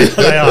like, yeah,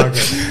 they are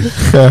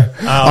good.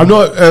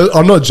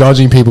 I'm not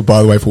judging people,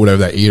 by the way, for whatever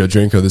they eat or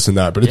drink or this and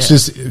that, but it's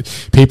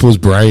just people's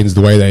brains,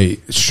 the way they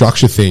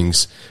structure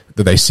things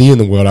that they see in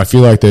the world. I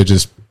feel like they're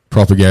just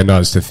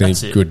propagandized to think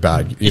good,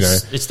 bad.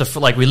 It's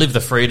like we live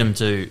the freedom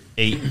to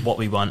eat what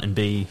we want and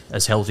be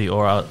as healthy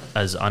or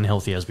as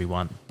unhealthy as we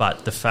want.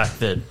 But the fact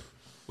that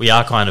we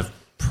are kind of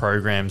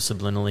programmed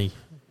subliminally,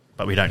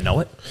 but we don't know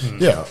it.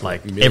 Yeah,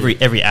 like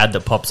every ad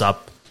that pops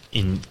up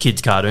in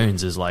kids'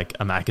 cartoons is like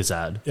a Macca's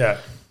ad. Yeah.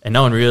 And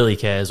no one really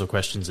cares or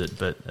questions it,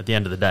 but at the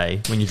end of the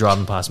day, when you're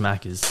driving past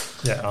Macca's...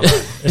 Yeah, I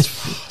know. It's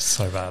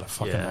so bad. I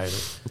fucking hate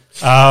it.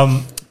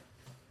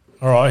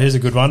 All right, here's a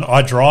good one.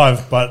 I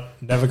drive, but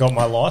never got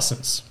my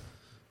license.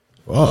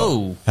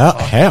 Whoa. How?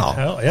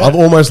 Hell, yeah. I've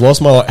almost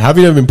lost my life. Have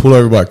you ever been pulled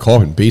over by a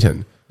cop and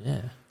beaten?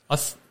 Yeah.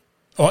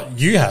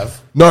 You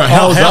have? No,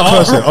 how's that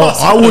person?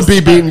 I would be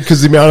beaten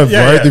because the amount of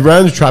the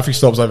amount of traffic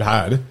stops I've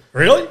had.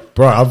 Really?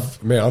 Bro,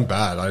 I'm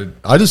bad.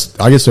 I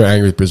get so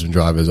angry with Brisbane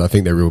drivers. I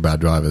think they're real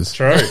bad drivers.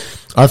 True.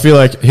 I feel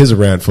like, here's a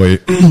rant for you.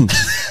 Can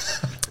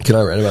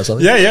I rant about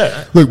something?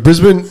 Yeah. Look,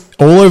 Brisbane,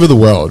 all over the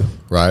world,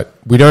 right?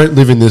 We don't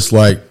live in this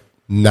like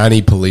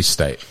nanny police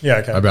state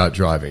about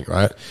driving,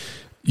 right?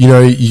 You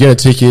know, you get a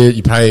ticket,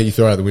 you pay it, you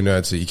throw it out the window,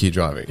 that's it, you keep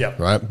driving,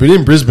 right? But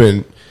in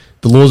Brisbane,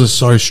 the laws are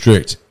so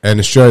strict, and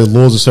Australia, the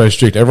laws are so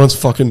strict. Everyone's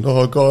fucking,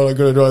 oh God, I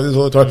gotta drive this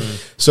all the time.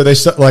 So they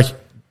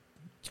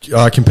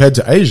compared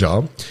to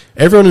Asia,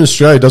 everyone in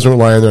Australia doesn't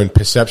rely on their own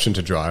perception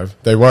to drive.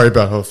 They worry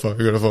about, oh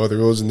fuck, I gotta follow the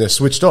rules, and they're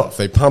switched off.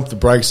 They pump the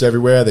brakes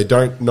everywhere. They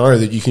don't know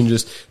that you can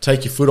just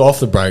take your foot off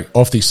the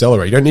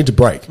accelerator. You don't need to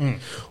brake,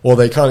 or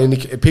they can't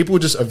indicate. People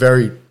just are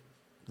very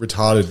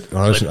retarded.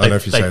 I don't know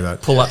if you say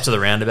that. Pull up to the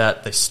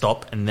roundabout, they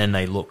stop, and then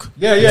they look.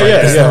 Yeah.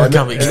 And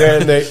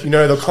then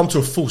they'll come to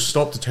a full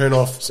stop to turn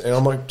off, and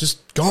I'm like,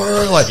 just go,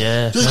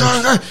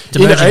 just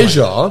go. In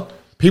Asia,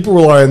 people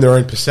rely on their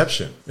own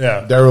perception. Yeah,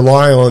 they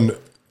rely on,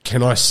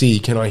 can I see,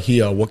 can I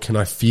hear, what can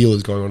I feel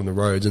is going on in the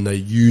roads, and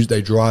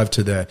they drive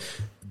to their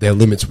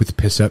limits with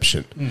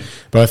perception.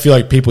 But I feel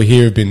like people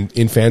here have been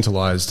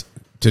infantilized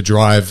to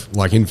drive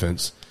like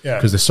infants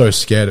because they're so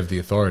scared of the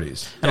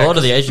authorities. And a lot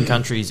of the Asian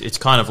countries, it's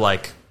kind of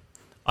like,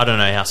 I don't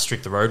know how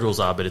strict the road rules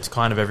are, but it's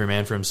kind of every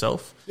man for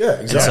himself. Yeah,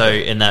 exactly. And so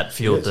in that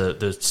field,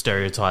 the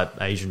stereotype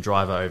Asian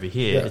driver over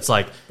here, it's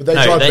like... But they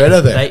drive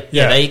better there.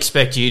 They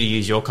expect you to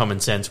use your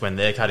common sense when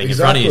they're cutting in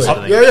front of you. Sort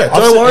of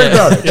don't worry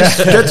about it.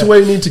 Just get to where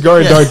you need to go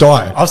and don't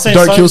die. I've seen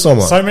don't kill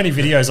someone. So many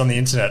videos on the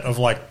internet of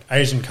like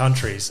Asian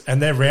countries,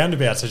 and their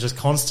roundabouts are just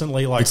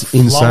constantly like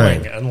flowing.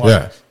 Insane. And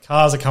like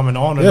cars are coming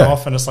on and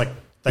off, and it's like...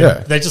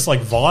 They just like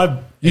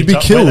vibe. You'd be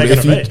killed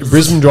if you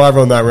Brisbane driver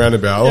on that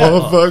roundabout. Yeah.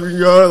 Oh, fucking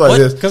God, like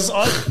this. Because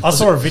I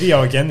saw a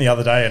video again the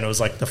other day, and it was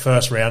like the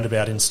first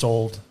roundabout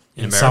installed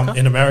in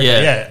America.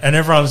 Yeah, and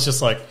everyone's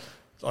just like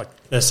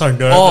they're so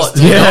nervous.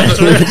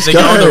 They're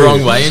going the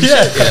wrong way. And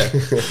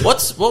shit.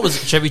 What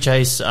was Chevy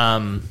Chase?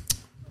 National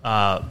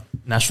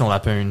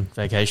Lampoon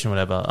Vacation,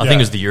 whatever. I think it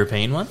was the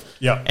European one.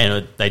 Yeah,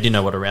 and they didn't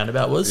know what a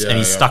roundabout was, and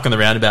he's stuck on the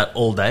roundabout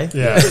all day.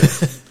 Yeah.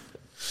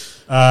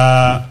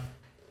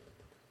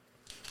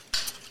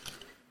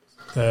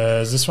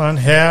 There's this one.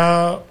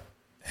 How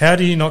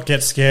do you not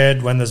get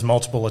scared when there's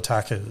multiple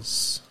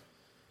attackers?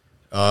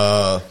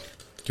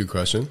 Good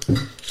question.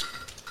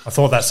 I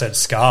thought that said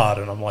scarred,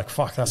 and I'm like,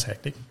 fuck, that's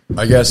hectic.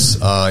 I guess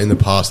in the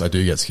past I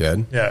do get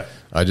scared. Yeah.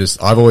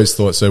 I've always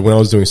thought, so when I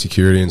was doing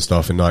security and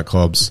stuff in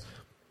nightclubs,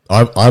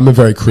 I'm a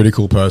very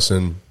critical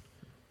person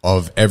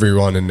of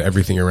everyone and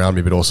everything around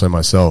me, but also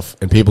myself.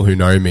 And people who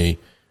know me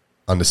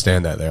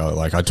understand that. They are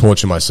like, I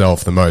torture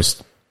myself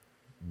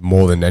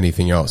more than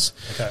anything else.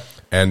 Okay.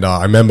 And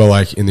I remember,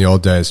 like, in the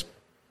old days,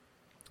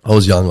 I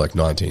was young, like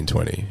 19,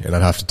 20, and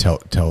I'd have to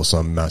tell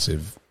some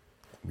massive,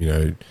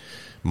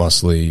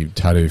 muscly,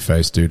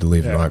 tattoo-faced dude to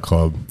leave a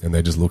nightclub, and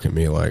they just look at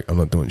me like, I'm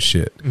not doing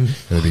shit. And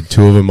there'd be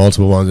two of them,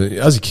 multiple ones. And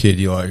as a kid,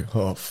 you're like,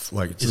 oh,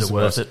 is it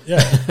worth it?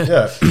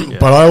 Yeah.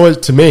 But I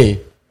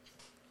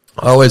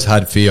always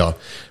had fear.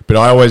 But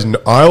I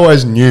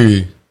always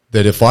knew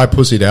that if I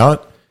pussied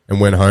out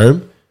and went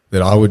home,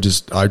 that I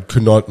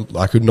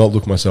could not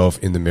look myself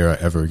in the mirror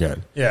ever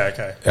again. Yeah,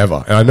 okay.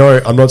 Ever. And I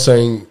know I'm not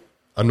saying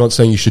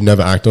you should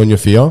never act on your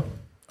fear.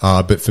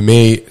 But for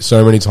me,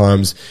 so many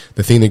times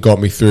the thing that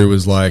got me through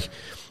was like,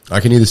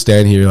 I can either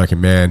stand here like a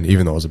man,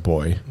 even though I was a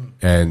boy,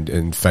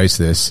 and face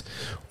this,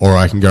 or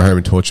I can go home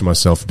and torture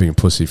myself for being a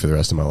pussy for the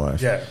rest of my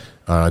life. Yeah.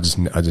 I just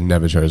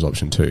never chose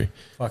option 2.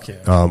 Fuck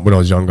yeah. When I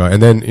was younger.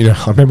 And then,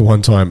 I remember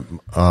one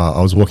time,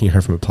 I was walking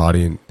home from a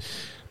party, and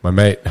my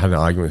mate had an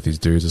argument with these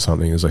dudes or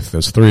something.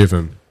 There's 3 of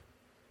them,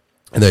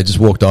 and they just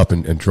walked up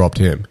and dropped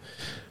him.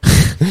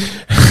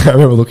 I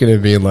remember looking at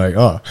him being like,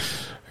 oh,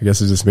 I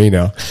guess it's just me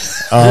now.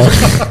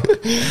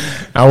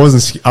 I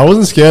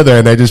wasn't scared though,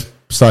 and they just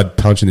started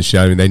punching the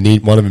shit out of me.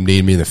 One of them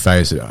needed me in the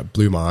face. I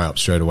blew my eye up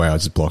straight away. I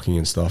was just blocking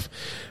and stuff.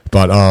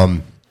 But I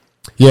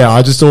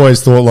just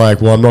always thought like,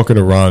 well, I'm not going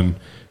to run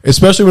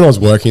especially when I was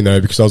working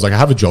though, because I was like, I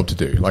have a job to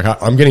do. Like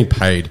I'm getting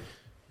paid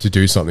to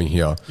do something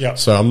here. Yeah.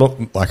 So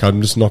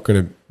I'm just not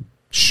going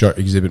to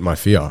exhibit my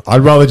fear.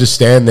 I'd rather just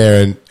stand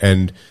there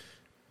and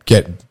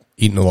get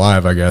eaten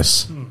alive, I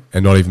guess,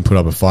 and not even put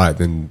up a fight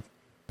than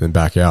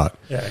back out.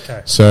 Yeah.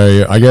 Okay.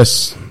 So I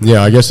guess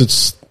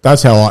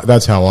that's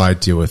how I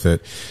deal with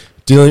it.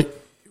 Dealing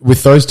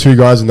with those two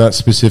guys in that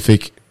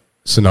specific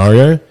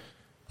scenario,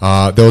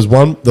 there was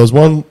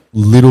one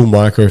little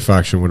micro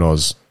faction when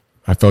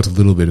I felt a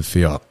little bit of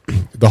fear.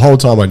 The whole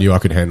time I knew I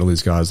could handle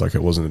these guys, like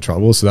it wasn't in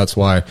trouble. So that's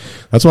why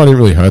I didn't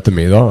really hurt them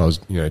either. I was,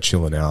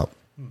 chilling out.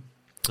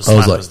 The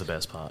slap was the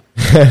best part.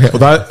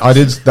 Well,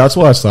 that's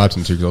why I slapped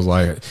him too, because I was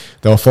like,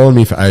 they were following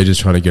me for ages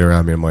trying to get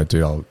around me. I'm like,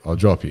 dude, I'll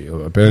drop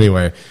you. But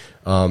anyway,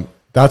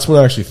 that's when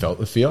I actually felt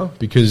the fear,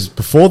 because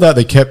before that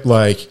they kept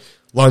like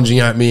lunging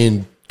at me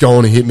and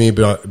going to hit me,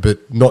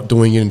 but not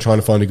doing it and trying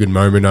to find a good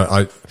moment.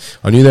 I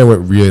knew they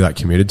weren't really that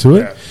committed to it.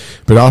 Yeah.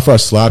 But after I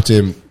slapped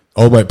him,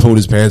 old mate pulled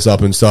his pants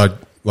up and started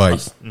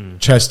like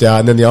chest out,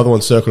 and then the other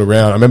one circled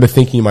around. I remember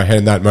thinking in my head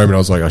in that moment, I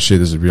was like, oh shit,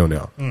 this is real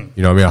now. You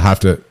know what I mean?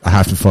 I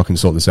have to fucking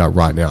sort this out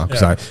right now,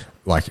 because I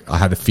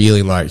had the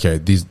feeling like, okay,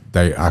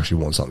 they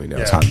actually want something now.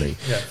 It's happening.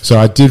 Yeah. So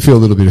I did feel a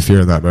little bit of fear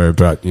in that moment,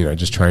 but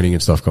just training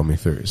and stuff got me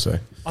through. So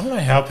I don't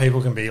know how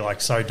people can be like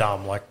so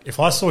dumb. Like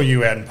if I saw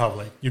you out in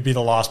public, you'd be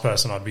the last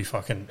person I'd be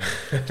fucking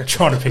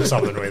trying to pick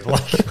something with.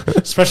 Like,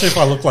 especially if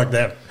I look like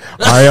them.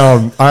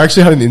 I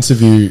actually had an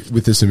interview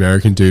with this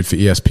American dude for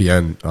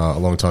ESPN a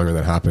long time ago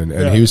that happened,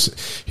 and he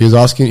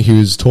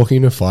was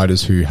talking to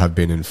fighters who have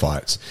been in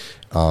fights,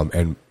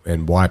 and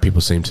why people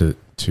seem to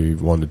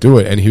want to do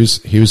it, and he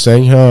was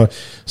saying how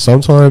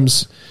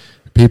sometimes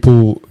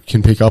people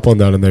can pick up on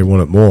that and they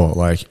want it more.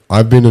 Like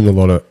I've been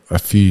in a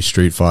few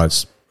street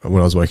fights when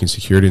I was working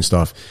security and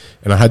stuff,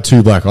 and I had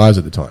 2 black eyes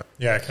at the time.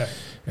 Yeah, okay.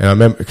 And I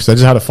remember, because I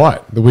just had a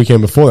fight the weekend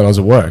before that, I was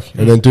at work,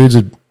 and then dudes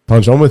would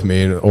punch on with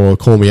me or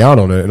call me out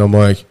on it, and I'm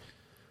like,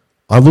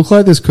 I look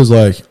like this because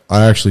like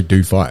I actually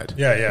do fight.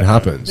 Yeah, it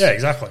happens. Yeah,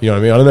 exactly. You know what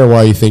I mean? I don't know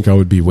why you think I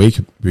would be weak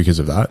because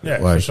of that. Yeah,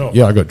 like, for sure.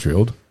 Yeah, I got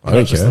drilled. I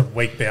don't just care. a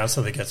weak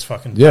bouncer that gets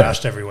fucking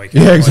bashed every week.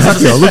 Yeah,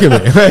 exactly. Oh, look at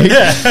me.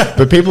 Like,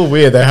 but people are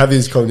weird. They have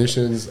these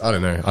cognitions. I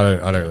don't know.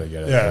 I don't really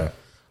get it. Yeah.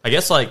 I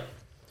guess like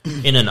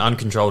in an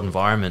uncontrolled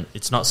environment,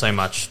 it's not so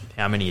much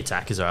how many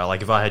attackers are.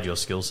 Like if I had your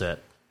skill set,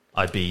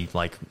 I'd be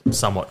like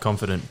somewhat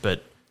confident.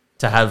 But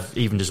to have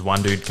even just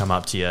one dude come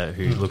up to you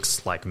who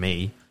looks like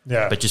me,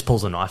 but just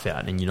pulls a knife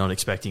out and you're not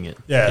expecting it.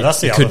 Yeah,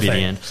 that's the other could be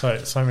thing. The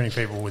end. So many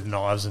people with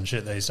knives and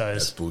shit these days.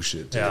 That's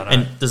bullshit. Yeah,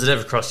 and does it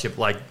ever cross your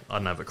I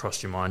don't know if it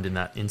crossed your mind in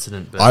that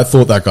incident? But I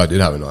thought that guy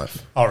did have a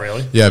knife. Oh,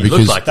 really? Yeah, he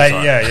because like he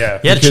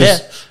had a chair.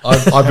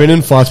 I've been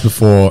in fights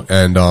before,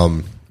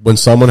 and when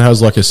someone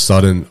has like a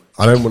sudden,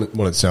 I don't want it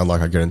to sound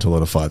like I get into a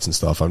lot of fights and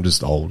stuff. I'm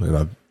just old, and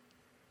I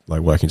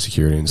like working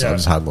security, and so I've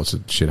just had lots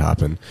of shit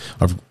happen.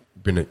 I've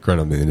been grown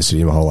up in the inner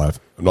city my whole life.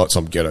 I'm not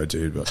some ghetto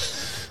dude,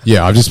 but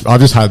yeah, I've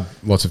just had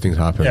lots of things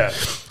happen. Yeah.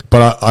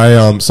 But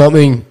I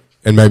something,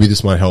 and maybe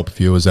this might help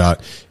viewers out,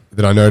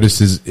 that I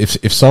noticed is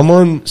if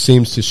someone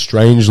seems to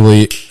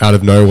strangely out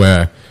of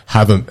nowhere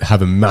have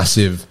a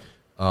massive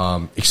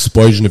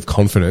explosion of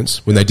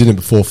confidence when they didn't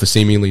before for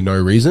seemingly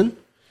no reason,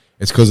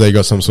 it's because they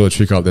got some sort of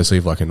trick up their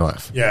sleeve like a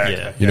knife.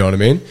 Yeah. You know what I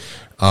mean?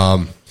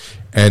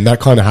 And that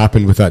kind of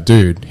happened with that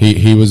dude.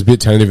 He was a bit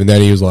tentative, and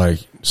then he was like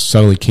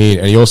suddenly keen,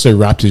 and he also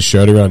wrapped his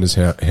shirt around his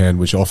hand,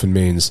 which often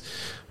means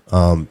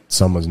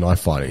someone's knife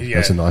fighting.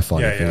 That's a knife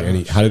fighting thing. And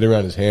he had it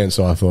around his hand,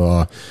 so I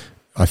thought,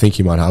 I think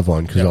he might have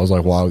one, because I was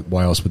like,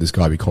 why else would this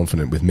guy be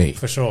confident with me?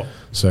 For sure.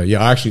 So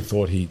yeah, I actually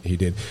thought he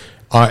did.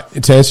 To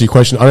answer your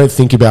question, I don't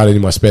think about it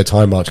in my spare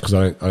time much, because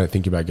I don't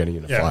think about getting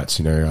into fights.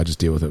 I just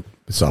deal with it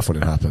stuff when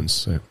it happens.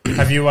 So.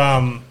 Have you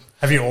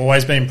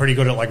always been pretty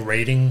good at like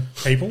reading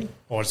people,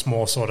 or it's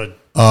more sort of?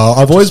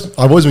 I've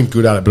always been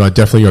good at it, but I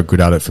definitely got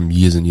good at it from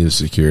years and years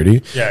of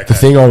security. Yeah. Okay. The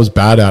thing I was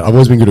bad at, I've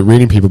always been good at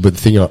reading people, but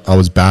the thing I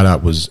was bad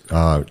at was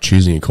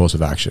choosing a course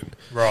of action.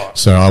 Right.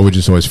 So I would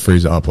just always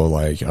freeze up, or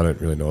like, I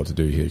don't really know what to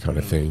do here, kind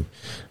of thing.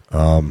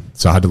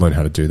 So I had to learn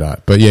how to do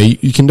that. But yeah,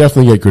 you can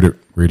definitely get good at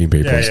reading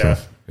people and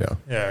stuff. Yeah.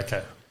 Yeah.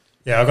 Okay.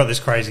 Yeah, I've got this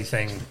crazy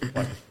thing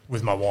like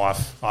with my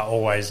wife. I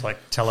always like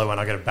tell her when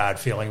I get a bad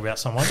feeling about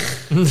someone.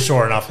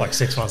 Sure enough, like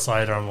 6 months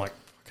later, I'm like,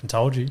 I can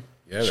told you.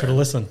 Yeah, should have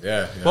listened.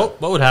 Yeah.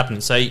 What would happen?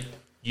 Say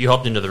you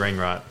hopped into the ring,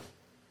 right?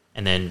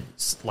 And then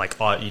like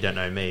you don't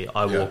know me.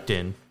 I walked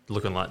in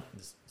looking like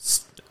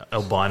this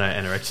albino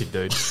anorexic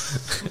dude.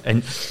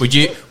 And would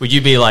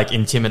you be like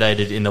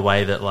intimidated in the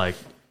way that like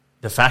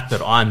the fact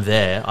that I'm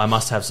there, I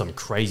must have some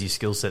crazy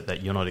skill set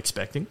that you're not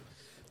expecting?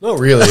 Not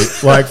really.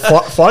 Like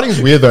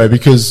fighting's weird though,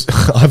 because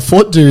I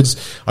fought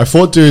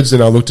dudes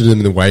and I looked at them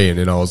in the weigh-in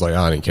and I was like,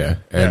 I didn't care.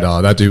 And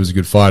that dude was a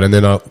good fight. And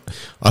then I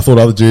thought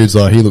other dudes,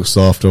 like he looked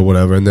soft or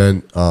whatever. And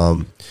then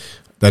that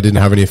didn't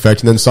have any effect.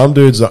 And then some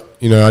dudes, I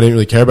didn't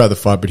really care about the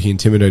fight, but he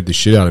intimidated the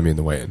shit out of me in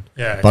the weigh-in.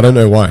 Yeah. But I don't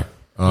know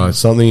why.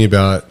 Something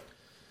about,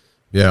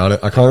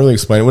 I can't really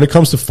explain it. When it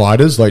comes to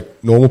fighters,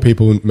 like normal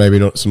people, maybe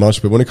not so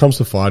much, but when it comes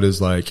to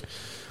fighters, like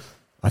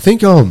I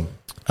think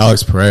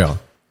Alex Pereira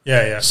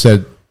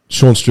said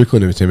Sean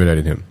Strickland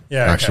intimidated him.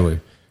 Yeah, okay. actually.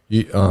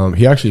 He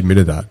actually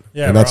admitted that.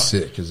 Yeah, and that's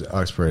right. sick because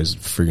Alex Pereira is a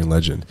freaking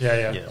legend.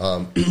 Yeah.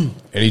 And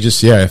he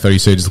just, I thought he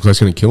said he just looks like he's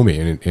going to kill me.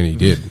 And he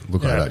did.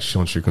 Look like Yeah. that.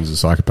 Sean Strickland's a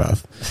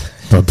psychopath.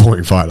 But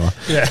boring fighter.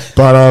 Yeah.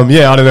 But,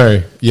 I don't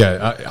know.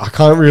 Yeah, I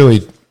can't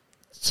really.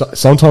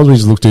 Sometimes when you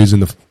just look dudes in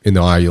the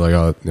eye, you're like,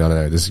 oh,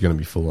 no, this is going to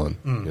be full on.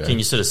 Yeah. Can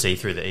you sort of see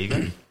through the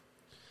ego?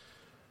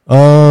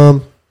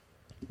 Because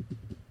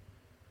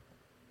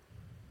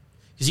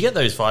you get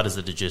those fighters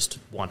that are just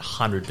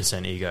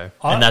 100% ego,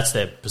 and that's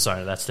their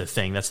persona, that's their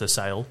thing, that's their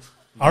sale.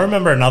 I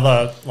remember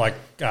another, I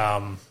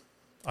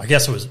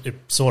guess it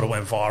sort of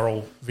went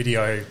viral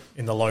video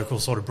in the local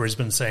sort of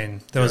Brisbane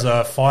scene. There was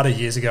a fighter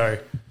years ago,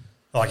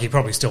 he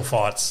probably still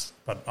fights,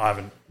 but I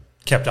haven't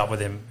kept up with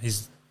him.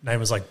 His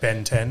name was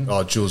Ben 10.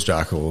 Oh, Jules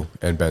Jackal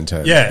and Ben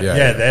 10. Yeah,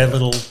 their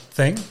little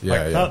thing.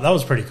 Yeah, That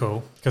was pretty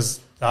cool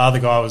because the other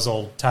guy was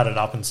all tatted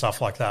up and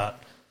stuff like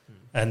that.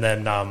 And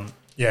then,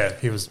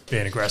 he was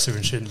being aggressive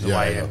and shit in the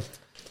way in.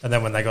 And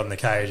then when they got in the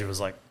cage, it was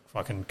like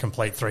fucking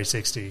complete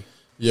 360.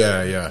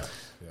 Yeah.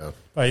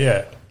 But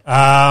yeah.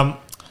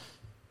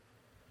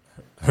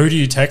 Who do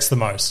you text the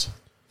most?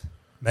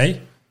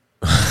 Me?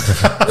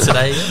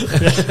 Today?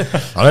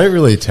 I don't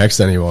really text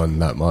anyone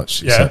that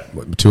much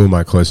except two of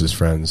my closest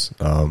friends.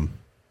 Two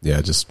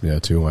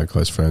of my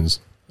close friends.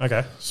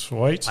 Okay,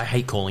 sweet. I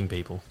hate calling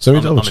people. So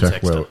let me I'm double a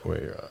check texter.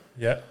 where you're at.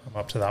 Yeah, I'm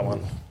up to that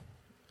one.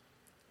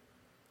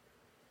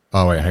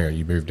 Oh, wait, hang on.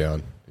 You moved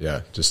down.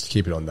 Yeah, just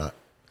keep it on that.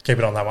 Keep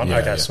it on that one? Yeah,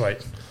 okay, yeah. sweet.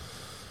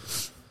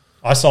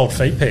 I sold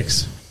feet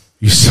pics.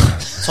 You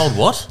Sold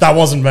what? That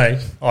wasn't me.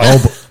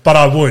 But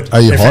I would.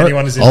 Are you if hot?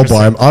 anyone is I'll interested.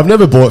 buy them. I've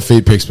never bought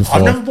feet pics before.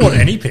 I've never bought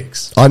any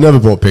pics. I never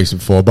bought pics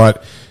before,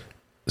 but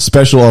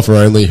special offer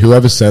only.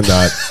 Whoever sent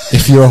that,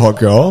 if you're a hot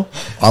girl,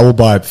 I will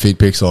buy feet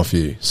pics off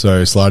you.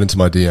 So slide into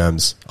my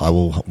DMs. I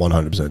will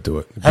 100% do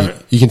it.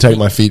 You can take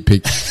my feet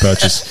pic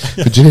purchase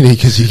virginity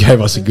because you gave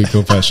us a good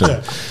confession.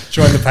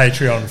 Join the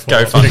Patreon for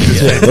Go fucking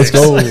pictures. yeah. Let's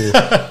go.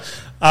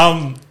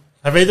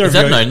 Have either Is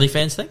of that you? an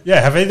OnlyFans thing?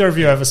 Yeah, have either of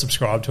you ever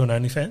subscribed to an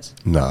OnlyFans?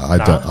 No, I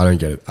don't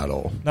get it at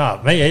all.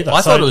 No, me either.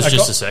 I thought it was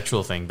just a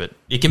sexual thing, but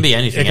it can be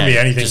anything. It can be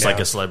anything. Just now. like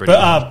a celebrity.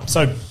 But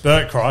so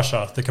Bert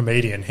Kreischer, the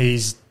comedian,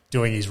 he's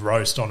doing his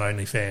roast on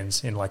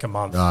OnlyFans in like a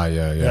month.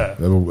 Yeah.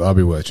 That'll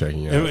be worth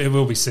checking out. It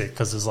will be sick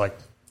because there's like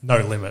no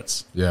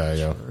limits.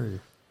 Yeah.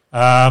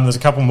 There's a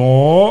couple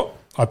more.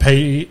 I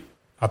peed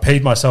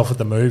myself at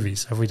the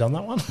movies. Have we done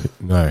that one?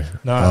 No.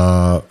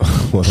 No.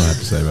 What do I have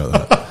to say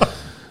about that?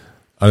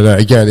 I don't know.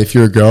 Again, if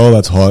you're a girl,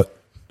 that's hot.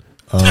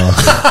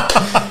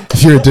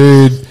 If you're a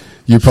dude,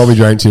 you probably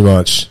drank too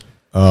much.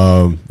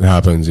 It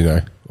happens,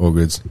 all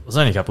goods. It was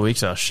only a couple of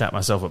weeks ago I shat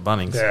myself at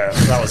Bunnings. Yeah,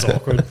 that was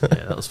awkward.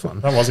 Yeah, that was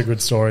fun. That was a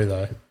good story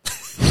though.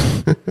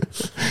 Is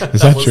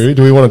that true?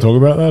 Do we want to talk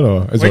about that?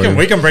 Or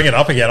We can bring it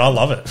up again. I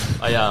love it.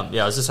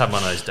 I was just having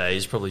one of those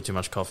days, probably too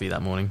much coffee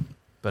that morning.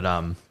 But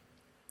I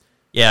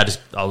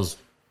was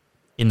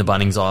in the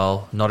Bunnings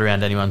aisle, not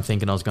around anyone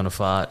thinking I was going to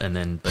fart, but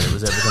it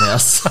was everything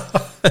else.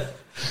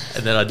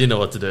 And then I didn't know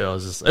what to do.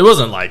 It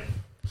wasn't like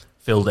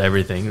filled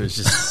everything. It was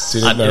just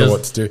Didn't know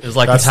what to do. It was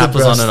like That's the tap the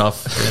was on best. and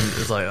off, and it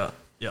was like,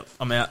 yep,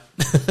 I'm out.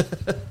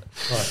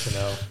 Fucking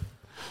hell.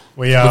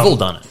 We've all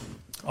done it.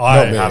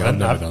 I Not me, haven't. I've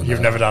never done You've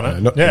that. never done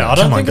it? No, I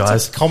don't Come on, think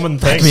guys. it's a common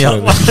thing. me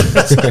up.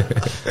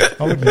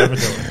 I would never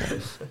do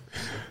it.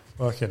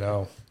 Fucking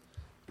hell.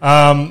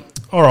 All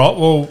right,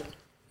 well,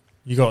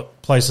 you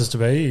got places to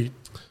be.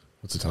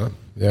 What's the time?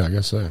 Yeah, I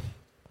guess so.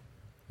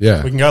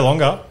 Yeah. We can go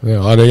longer.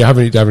 Yeah, I know you have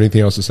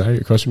anything else to say?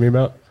 You question me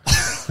about?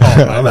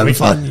 I'm having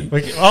fun.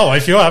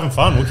 If you're having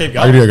fun, we'll keep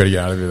I going. got to get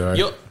out of here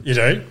though. You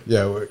do?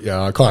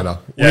 Yeah, kind of.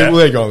 Yeah. We'll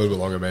let it go a little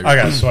bit longer, maybe.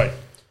 Okay, sweet.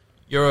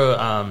 You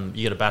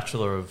get a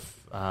Bachelor of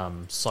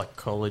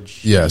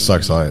Psychology. Yeah,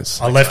 psych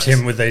science. I left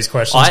him with these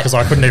questions because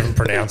I couldn't even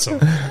pronounce them.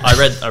 I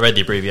read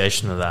the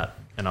abbreviation of that,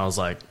 and I was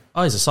like,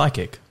 oh, he's a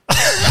psychic.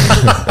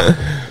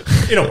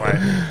 In a way.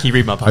 Can you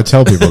read my I part?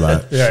 tell people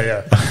that.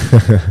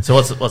 Yeah. So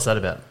what's that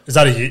about? Is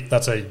that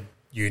that's a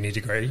uni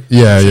degree?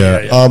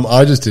 Yeah.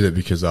 I just did it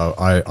because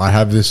I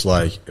have this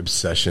like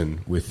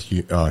obsession with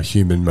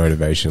human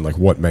motivation, like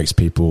what makes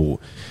people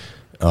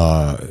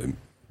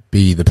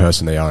be the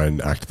person they are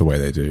and act the way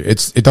they do.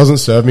 It doesn't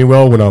serve me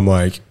well when I'm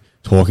like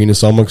talking to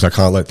someone because I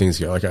can't let things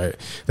go. Like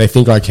they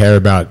think I care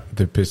about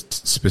the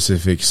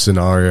specific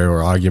scenario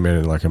or argument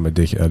and like I'm a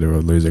dickhead or a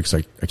loser because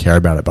I care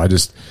about it.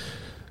 But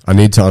I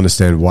need to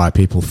understand why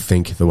people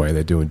think the way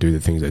they do and do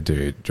the things they do.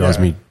 It drives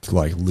me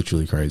like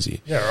literally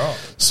crazy. Yeah,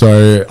 right.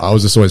 So I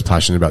was just always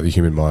passionate about the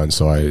human mind.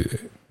 So I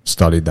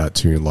studied that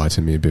to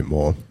enlighten me a bit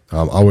more.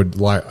 I would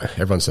like,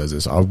 everyone says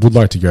this, I would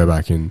like to go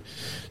back and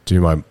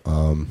do my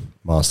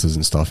masters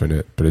and stuff in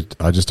it, but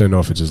I just don't know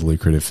if it's as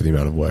lucrative for the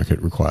amount of work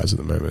it requires at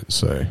the moment.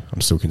 So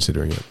I'm still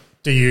considering it.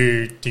 Do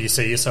you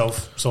see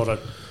yourself sort of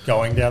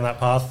going down that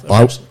path?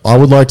 I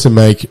would like to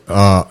make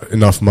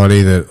enough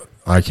money that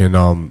I can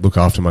look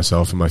after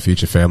myself and my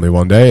future family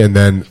one day, and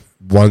then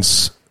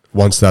once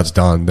that's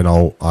done, then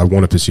I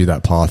want to pursue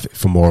that path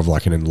for more of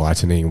like an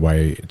enlightening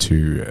way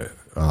to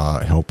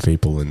help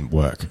people and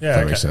work. Yeah, if that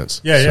okay. makes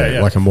sense. Yeah, So,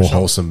 yeah. like a more for sure.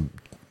 wholesome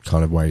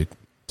kind of way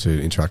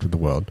to interact with the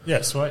world.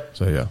 Yeah, sweet.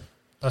 So yeah.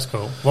 That's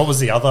cool. What was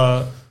the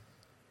other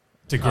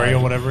degree or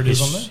whatever it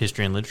is on there?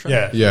 History and literature.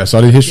 Yeah. Yeah, so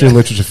I did history and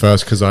literature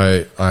first because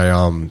I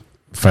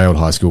failed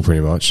high school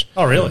pretty much.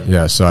 Oh, really?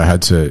 Yeah, so I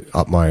had to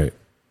up my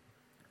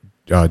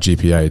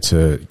GPA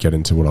to get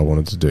into what I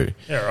wanted to do.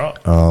 Yeah, right.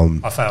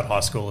 I failed high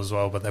school as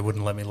well, but they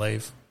wouldn't let me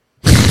leave.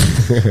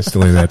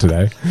 Still in there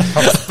today.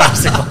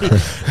 Basically,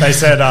 they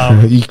said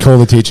You call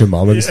the teacher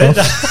mum and stuff.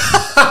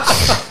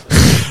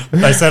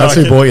 they said That's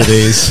who bought you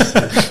these.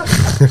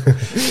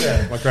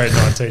 Yeah, my grade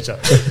 9 teacher.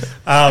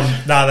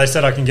 No, they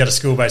said I can get a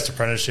school-based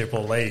apprenticeship or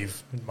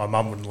leave. My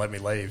mum wouldn't let me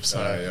leave, so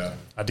yeah.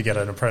 I had to get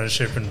an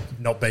apprenticeship and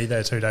not be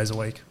there 2 days a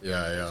week.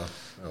 Yeah.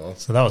 Oh, well.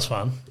 So that was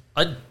fun.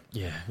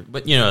 Yeah,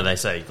 but you know they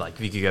say like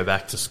if you could go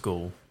back to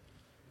school,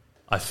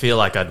 I feel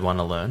like I'd want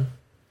to learn.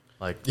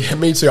 Like Yeah,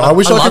 me too. I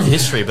wish I love could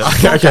history, but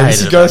okay,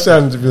 this is going to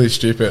sound really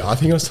stupid. I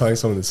think I was telling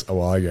someone this a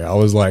while ago. I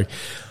was like,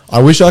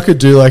 I wish I could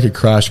do like a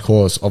crash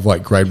course of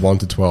like grade 1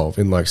 to 12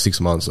 in like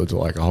 6 months or to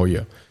like a whole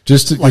year.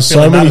 Just to, there's so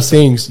Billy many Madison.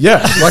 things. Yeah,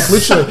 like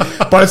literally.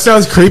 But it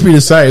sounds creepy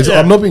to say.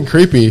 I'm not being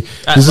creepy.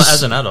 There's as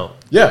just- an adult.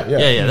 yeah.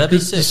 That'd be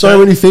sick. There's so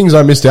many things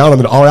I missed out on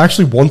that I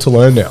actually want to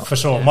learn now. For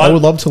sure. I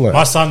would love to learn.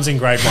 My son's in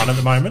grade 1 at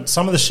the moment.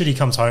 Some of the shit he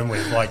comes home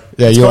with, like,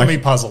 Yeah, it's you're got like-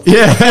 me puzzled.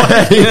 Yeah.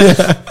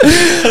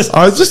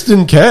 I just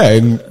didn't care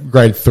in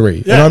grade 3.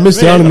 And Yeah, I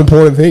missed me out on either.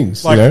 important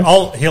things. Like, you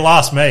know? he'll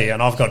ask me,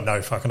 and I've got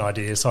no fucking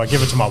idea, so I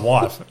give it to my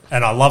wife,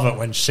 and I love it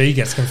when she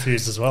gets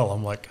confused as well.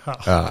 I'm like,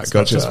 it's not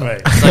gotcha. just me.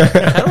 Like,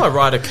 how do I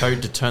write a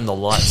code to turn the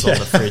lights on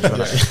the fridge? When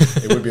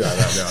It would be like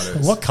that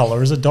nowadays. What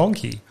colour is a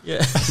donkey?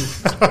 yeah,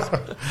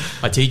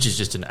 my teacher's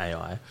just an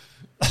AI.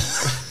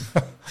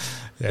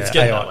 Yeah, It's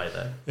getting AI. that way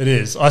though. It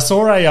is. I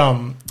saw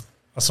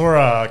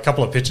a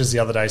couple of pictures the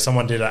other day.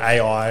 Someone did an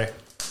AI.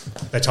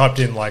 They typed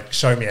in like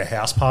 "show me a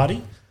house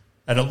party,"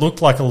 and it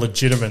looked like a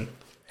legitimate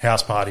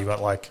house party,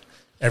 but like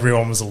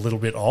everyone was a little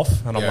bit off.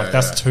 And I'm Yeah, like,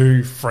 that's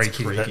too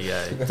freaky, freaky,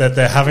 that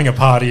they're having a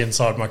party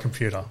inside my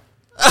computer.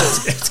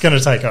 It's going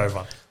to take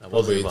over.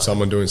 Probably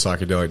someone doing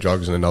psychedelic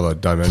drugs in another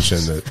dimension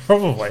that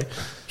Probably.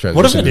 transitions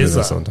What if it is into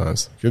that?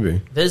 sometimes. Could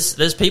be.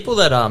 There's people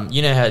that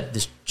you know how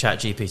this Chat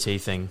GPT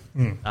thing.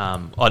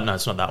 Oh no,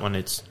 it's not that one.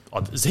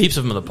 There's heaps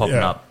of them that are popping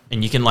Yeah. up,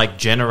 and you can like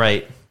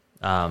generate.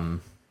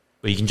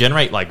 You can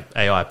generate like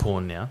AI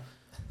porn now,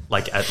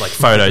 like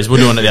photos. We're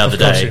doing it the other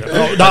day.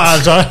 Oh,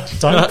 no,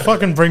 don't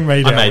fucking bring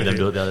me down. I made with them you.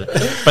 do it the other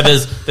day. But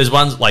there's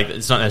ones like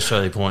it's not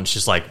necessarily porn. It's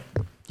just like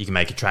you can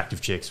make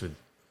attractive chicks with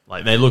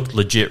like they look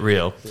legit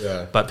real.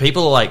 Yeah. But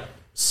people are like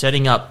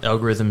setting up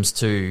algorithms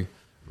to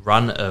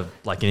run an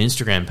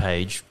Instagram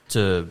page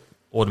to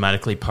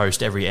automatically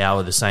post every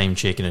hour the same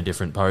chick in a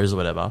different pose or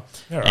whatever,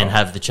 Yeah, and right.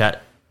 have the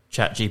chat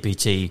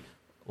GPT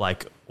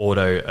like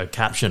auto a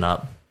caption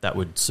up that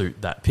would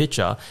suit that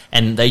picture,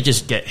 and they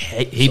just get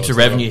heaps of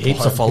revenue,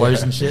 heaps of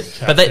follows and shit.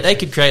 But they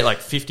could create like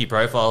 50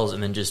 profiles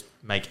and then just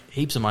make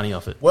heaps of money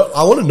off it. Well,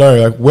 I want to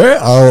know, like, where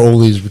are all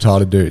these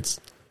retarded dudes?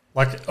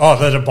 Like,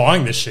 that are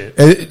buying this shit.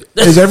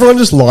 Is everyone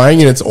just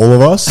lying and it's all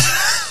of us?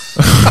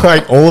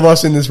 Like, all of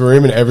us in this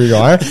room and every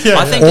guy? Yeah,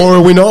 I think Or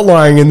are we not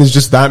lying and there's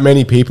just that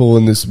many people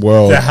in this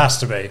world? There has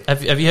to be.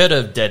 Have you heard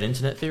of dead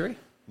internet theory?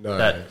 No.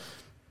 That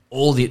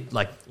all the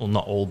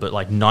not all, but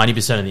like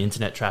 90% of the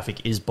internet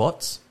traffic is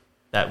bots.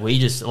 That we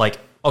just like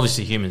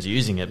obviously humans are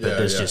using it, but Yeah,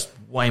 there's yeah. just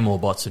way more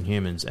bots than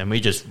humans, and we're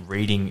just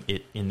reading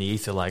it in the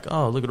ether like,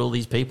 oh, look at all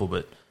these people,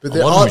 but But a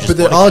there lot of are, them just but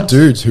there bot are accounts.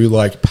 dudes who,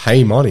 like,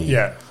 pay money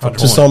Yeah, to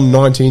 100%. some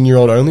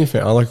 19-year-old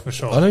OnlyFans. I'm like, For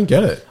sure. I don't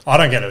get it. I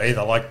don't get it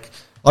either. Like,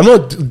 I'm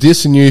not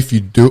dissing you if you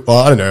do.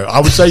 I don't know. I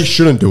would say you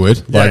shouldn't do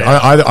it. Yeah, Like,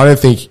 yeah. I don't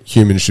think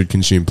humans should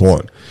consume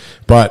porn.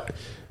 But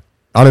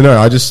I don't know.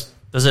 I just...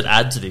 Does it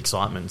add to the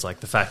excitement? It's like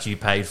the fact you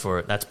paid for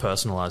it, that's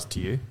personalised to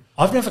you.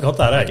 I've never got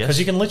that, guess. because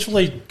you can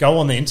literally go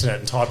on the internet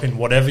and type in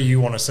whatever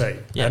you want to see,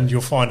 Yeah. and you'll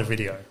find a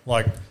video.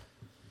 Like,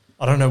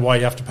 I don't know why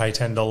you have to pay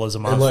 $10 a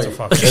month like, to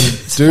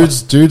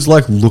fucking... dudes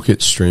like look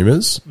at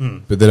streamers,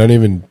 but they don't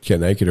even get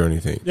naked or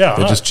anything. Hmm. Yeah, I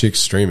They're know. just chicks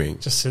streaming.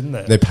 just sitting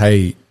there. They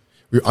pay...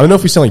 I don't know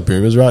if we sound like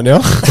boomers right now.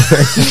 Do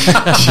you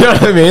know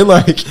what I mean?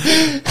 Like...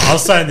 I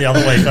was saying the other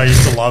week, I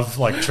used to love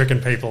like tricking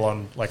people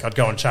on, like, I'd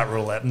go on chat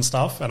roulette and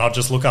stuff, and I'd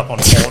just look up on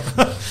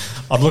porn.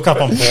 I'd look up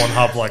on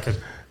Pornhub like a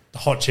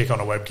hot chick on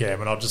a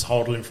webcam, and I'd just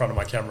hold it in front of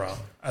my camera,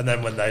 and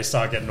then when they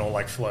start getting all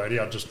like flirty,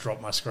 I'd just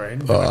drop my screen.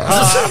 Be like,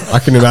 I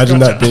can imagine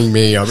that being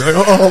me. I'll be like,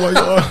 oh my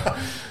God.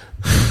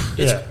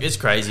 Yeah. It's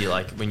crazy.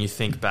 Like when you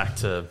think back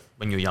to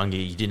when you were younger,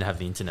 you didn't have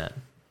the internet,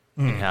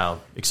 and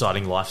how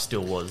exciting life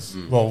still was.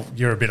 Well,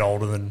 you're a bit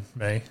older than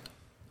me.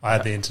 I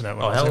had the internet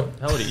when Oh, I was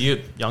how old are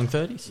you? Young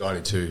 30s?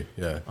 92,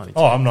 yeah.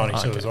 Oh, I'm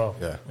 92 Okay. as well.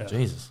 Yeah.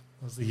 Jesus.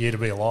 It was the year to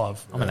be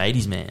alive. I'm an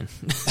 80s man.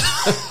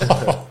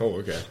 Oh,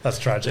 okay. That's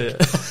tragic.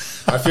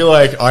 I feel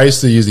like I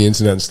used to use the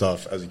internet and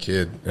stuff as a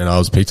kid, and I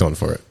was picked on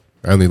for it.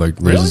 Only like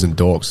losers and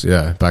dorks,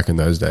 yeah, back in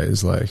those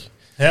days. Like,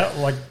 How,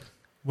 like,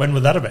 when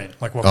would that have been?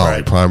 Like, what like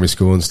grade? primary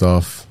school and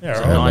stuff. Yeah,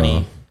 right. And,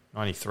 90,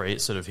 93,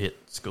 it sort of hit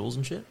schools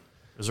and shit. It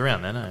was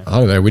around then, eh? I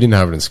don't know. We didn't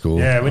have it in school.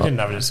 Yeah, we didn't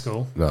have it at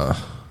school. No.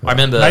 I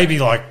remember Maybe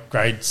like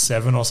grade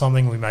 7 or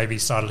something, we maybe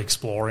started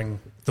exploring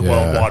the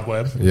World Wide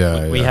Web.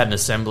 Yeah, we had an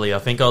assembly. I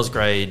think I was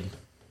grade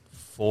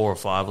 4 or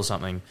 5 or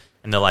something.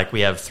 And they're like, we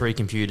have 3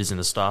 computers in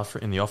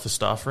the office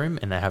staff room,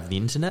 and they have the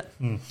internet,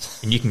 and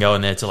you can go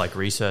in there to like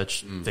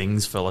research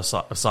things for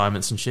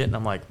assignments and shit. And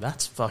I'm like,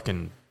 that's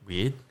fucking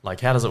weird. Like,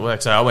 how does it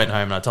work? So I went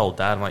home and I told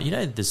Dad, I'm like, you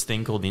know, this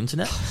thing called the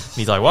internet. And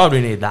he's like, why do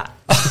we need that?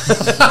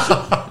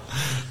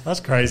 That's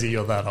crazy.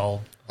 You're that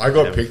old. I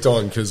got picked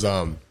on because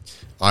I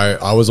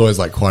was always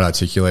like quite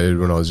articulated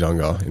when I was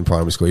younger in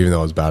primary school, even though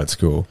I was bad at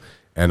school,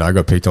 and I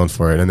got picked on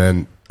for it. And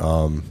then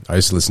I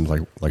used to listen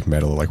to like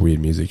metal, like weird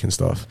music and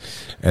stuff.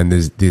 And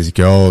these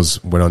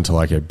girls went onto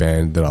like a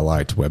band that I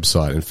liked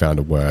website and found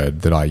a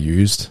word that I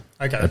used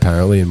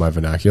apparently in my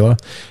vernacular,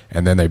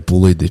 and then they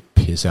bullied the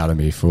piss out of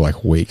me for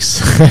like weeks.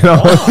 And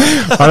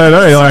I don't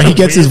know, like he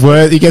gets his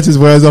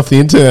words off the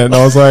internet, and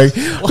I was like,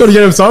 I've got to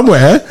get him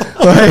somewhere.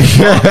 Like,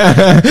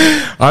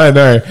 I don't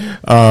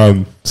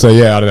know. So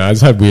yeah, I don't know. I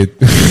just had weird.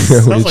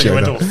 Sounds weird like you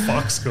went shit to a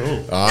fuck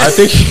school. I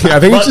think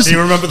it's just. Do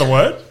you remember the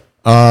word?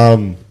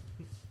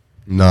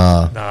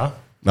 Nah.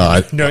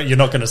 No, you're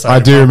not going to say. I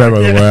do remember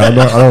the word. I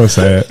don't want to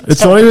say it.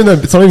 It's not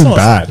even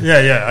bad.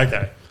 Yeah,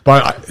 okay.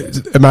 But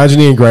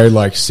imagining in grade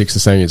like 6 or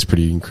saying it's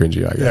pretty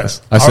cringy, I guess.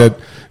 Yeah. I said,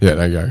 yeah,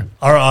 there you go.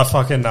 I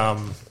fucking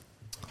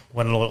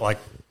when it looked like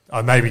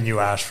I maybe knew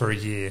Ash for a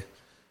year.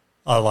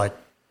 I like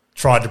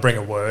tried to bring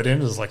a word in.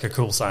 It was like a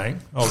cool saying.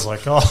 I was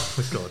like, oh,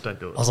 God, don't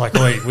do it. I was like,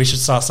 wait, we should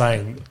start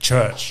saying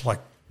church. Like,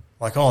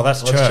 oh,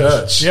 that's church.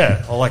 church.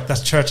 Yeah, or like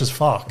that's church as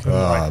fuck. And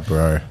like,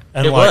 bro.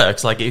 and It like,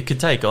 works. Like, it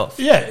could take off.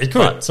 Yeah, it could.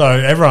 But- So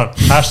everyone,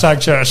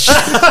 hashtag church.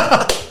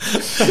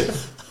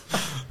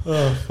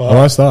 I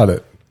might start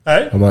it.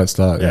 Hey? I might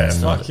start. Yeah, Yeah.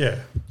 fuck yeah.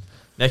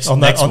 Next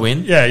On-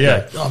 win.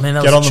 Yeah. Oh, man,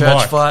 that Get was on a the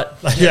church mic.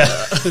 fight. Yeah,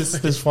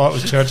 this fight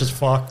was church as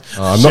fuck.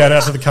 I'm Shout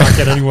out to the Can't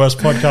Get Any Worse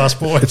podcast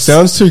boys. It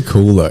sounds too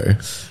cool though.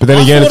 But then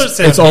I again, thought it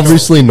sounded it's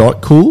obviously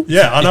not cool.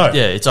 Yeah, I know.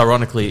 Yeah, it's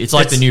ironically, it's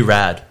like It's- the new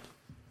rad.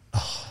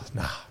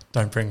 Nah,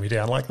 don't bring me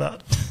down like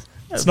that.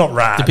 It's not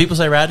rad. Do people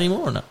say rad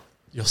anymore or not?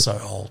 You're so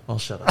old. Oh,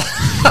 shut up.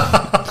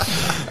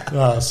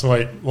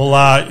 Sweet.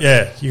 Well,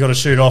 yeah, you got to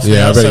shoot off. Yeah,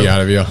 now, I better so get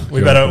out of here.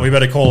 We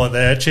better call it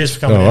there. Cheers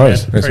for coming No in,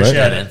 worries. man. Thanks, mate. Appreciate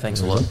Yeah, it. man,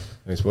 thanks a lot.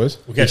 Thanks, boys.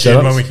 We'll get Good you in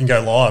shout-outs. when we can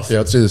go live. Yeah,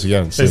 let's do this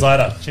again. See you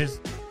later. Cheers.